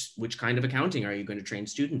kind of which kind of accounting are you going to train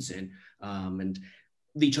students in? And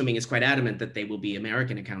Li Choming is quite adamant that they will be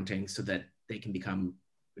American accounting so that they can become,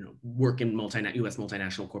 work in US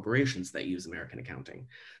multinational corporations that use American accounting.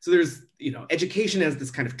 So there's, education as this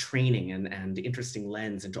kind of training and interesting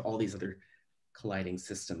lens into all these other colliding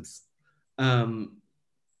systems.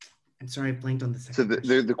 I'm sorry, I blanked on the second question.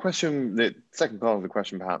 So the question, the second part of the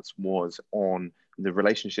question perhaps was on the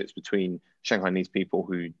relationships between Shanghainese people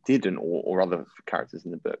who didn't, or other characters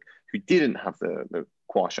in the book, who didn't have the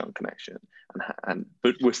Kuaishang connection,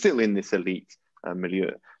 but were still in this elite milieu.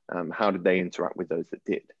 How did they interact with those that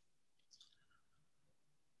did?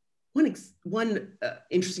 One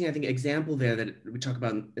interesting, I think, example there that we talk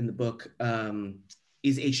about in the book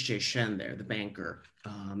is H.J. Shen there, the banker,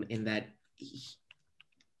 in that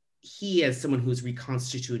he, as someone who's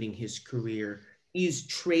reconstituting his career, is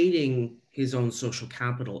trading his own social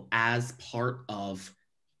capital as part of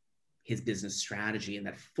his business strategy. And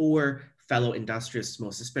that for fellow industrialists,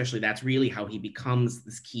 most especially, that's really how he becomes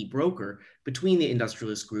this key broker between the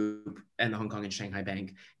industrialist group and the Hong Kong and Shanghai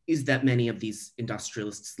Bank, is that many of these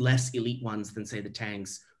industrialists, less elite ones than say the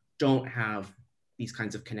Tangs, don't have these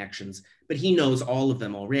kinds of connections, but he knows all of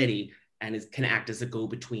them already and can act as a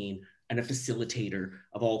go-between and a facilitator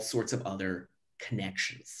of all sorts of other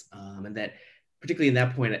connections. And that, particularly in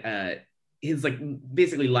that point, his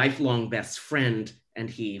basically lifelong best friend and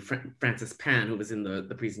he, Francis Pan, who was in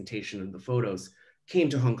the presentation and the photos, came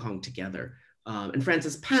to Hong Kong together. And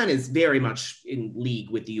Francis Pan is very much in league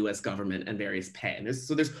with the US government and various pens.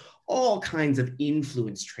 So there's all kinds of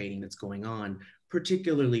influence trading that's going on,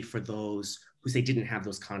 particularly for those who say didn't have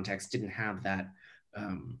those contacts, didn't have that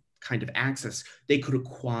kind of access. They could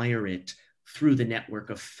acquire it through the network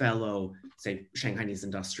of fellow, say, Shanghainese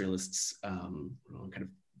industrialists, kind of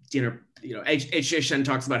dinner, H. Shen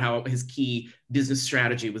talks about how his key business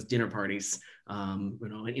strategy was dinner parties,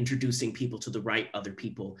 and introducing people to the right other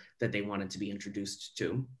people that they wanted to be introduced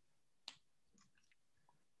to.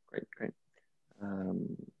 Great.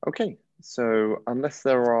 Okay, so unless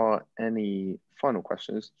there are any final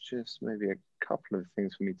questions, just maybe a couple of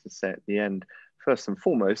things for me to say at the end. First and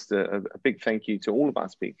foremost, a big thank you to all of our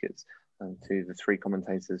speakers and to the three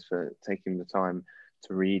commentators for taking the time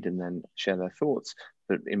to read and then share their thoughts,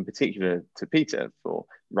 but in particular to Peter for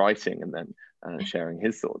writing and then sharing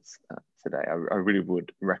his thoughts today. I really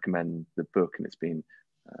would recommend the book, and it's been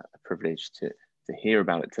a privilege to hear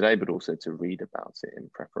about it today, but also to read about it in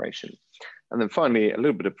preparation. And then finally, a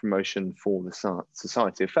little bit of promotion for the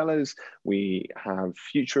Society of Fellows. We have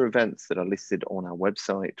future events that are listed on our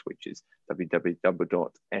website, which is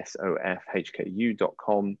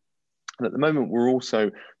www.sofhku.com. And at the moment, we're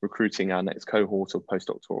also recruiting our next cohort of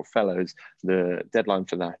postdoctoral fellows. The deadline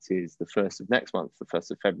for that is the 1st of next month, the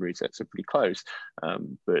 1st of February, so it's pretty close.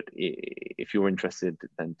 But if you're interested,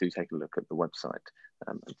 then do take a look at the website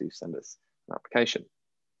and do send us an application.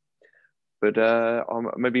 But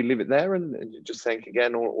I'll maybe leave it there and just thank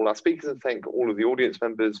again all our speakers and thank all of the audience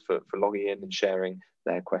members for logging in and sharing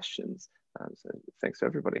their questions. So thanks to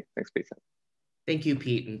everybody. Thanks, Peter. Thank you,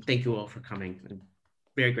 Pete, and thank you all for coming. I'm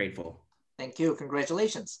very grateful. Thank you.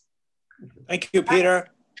 Congratulations. Thank you, Peter.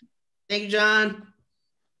 Thank you, John.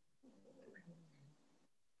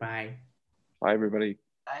 Bye. Bye, everybody.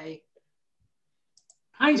 Bye.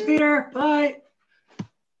 Thanks, Peter. Bye.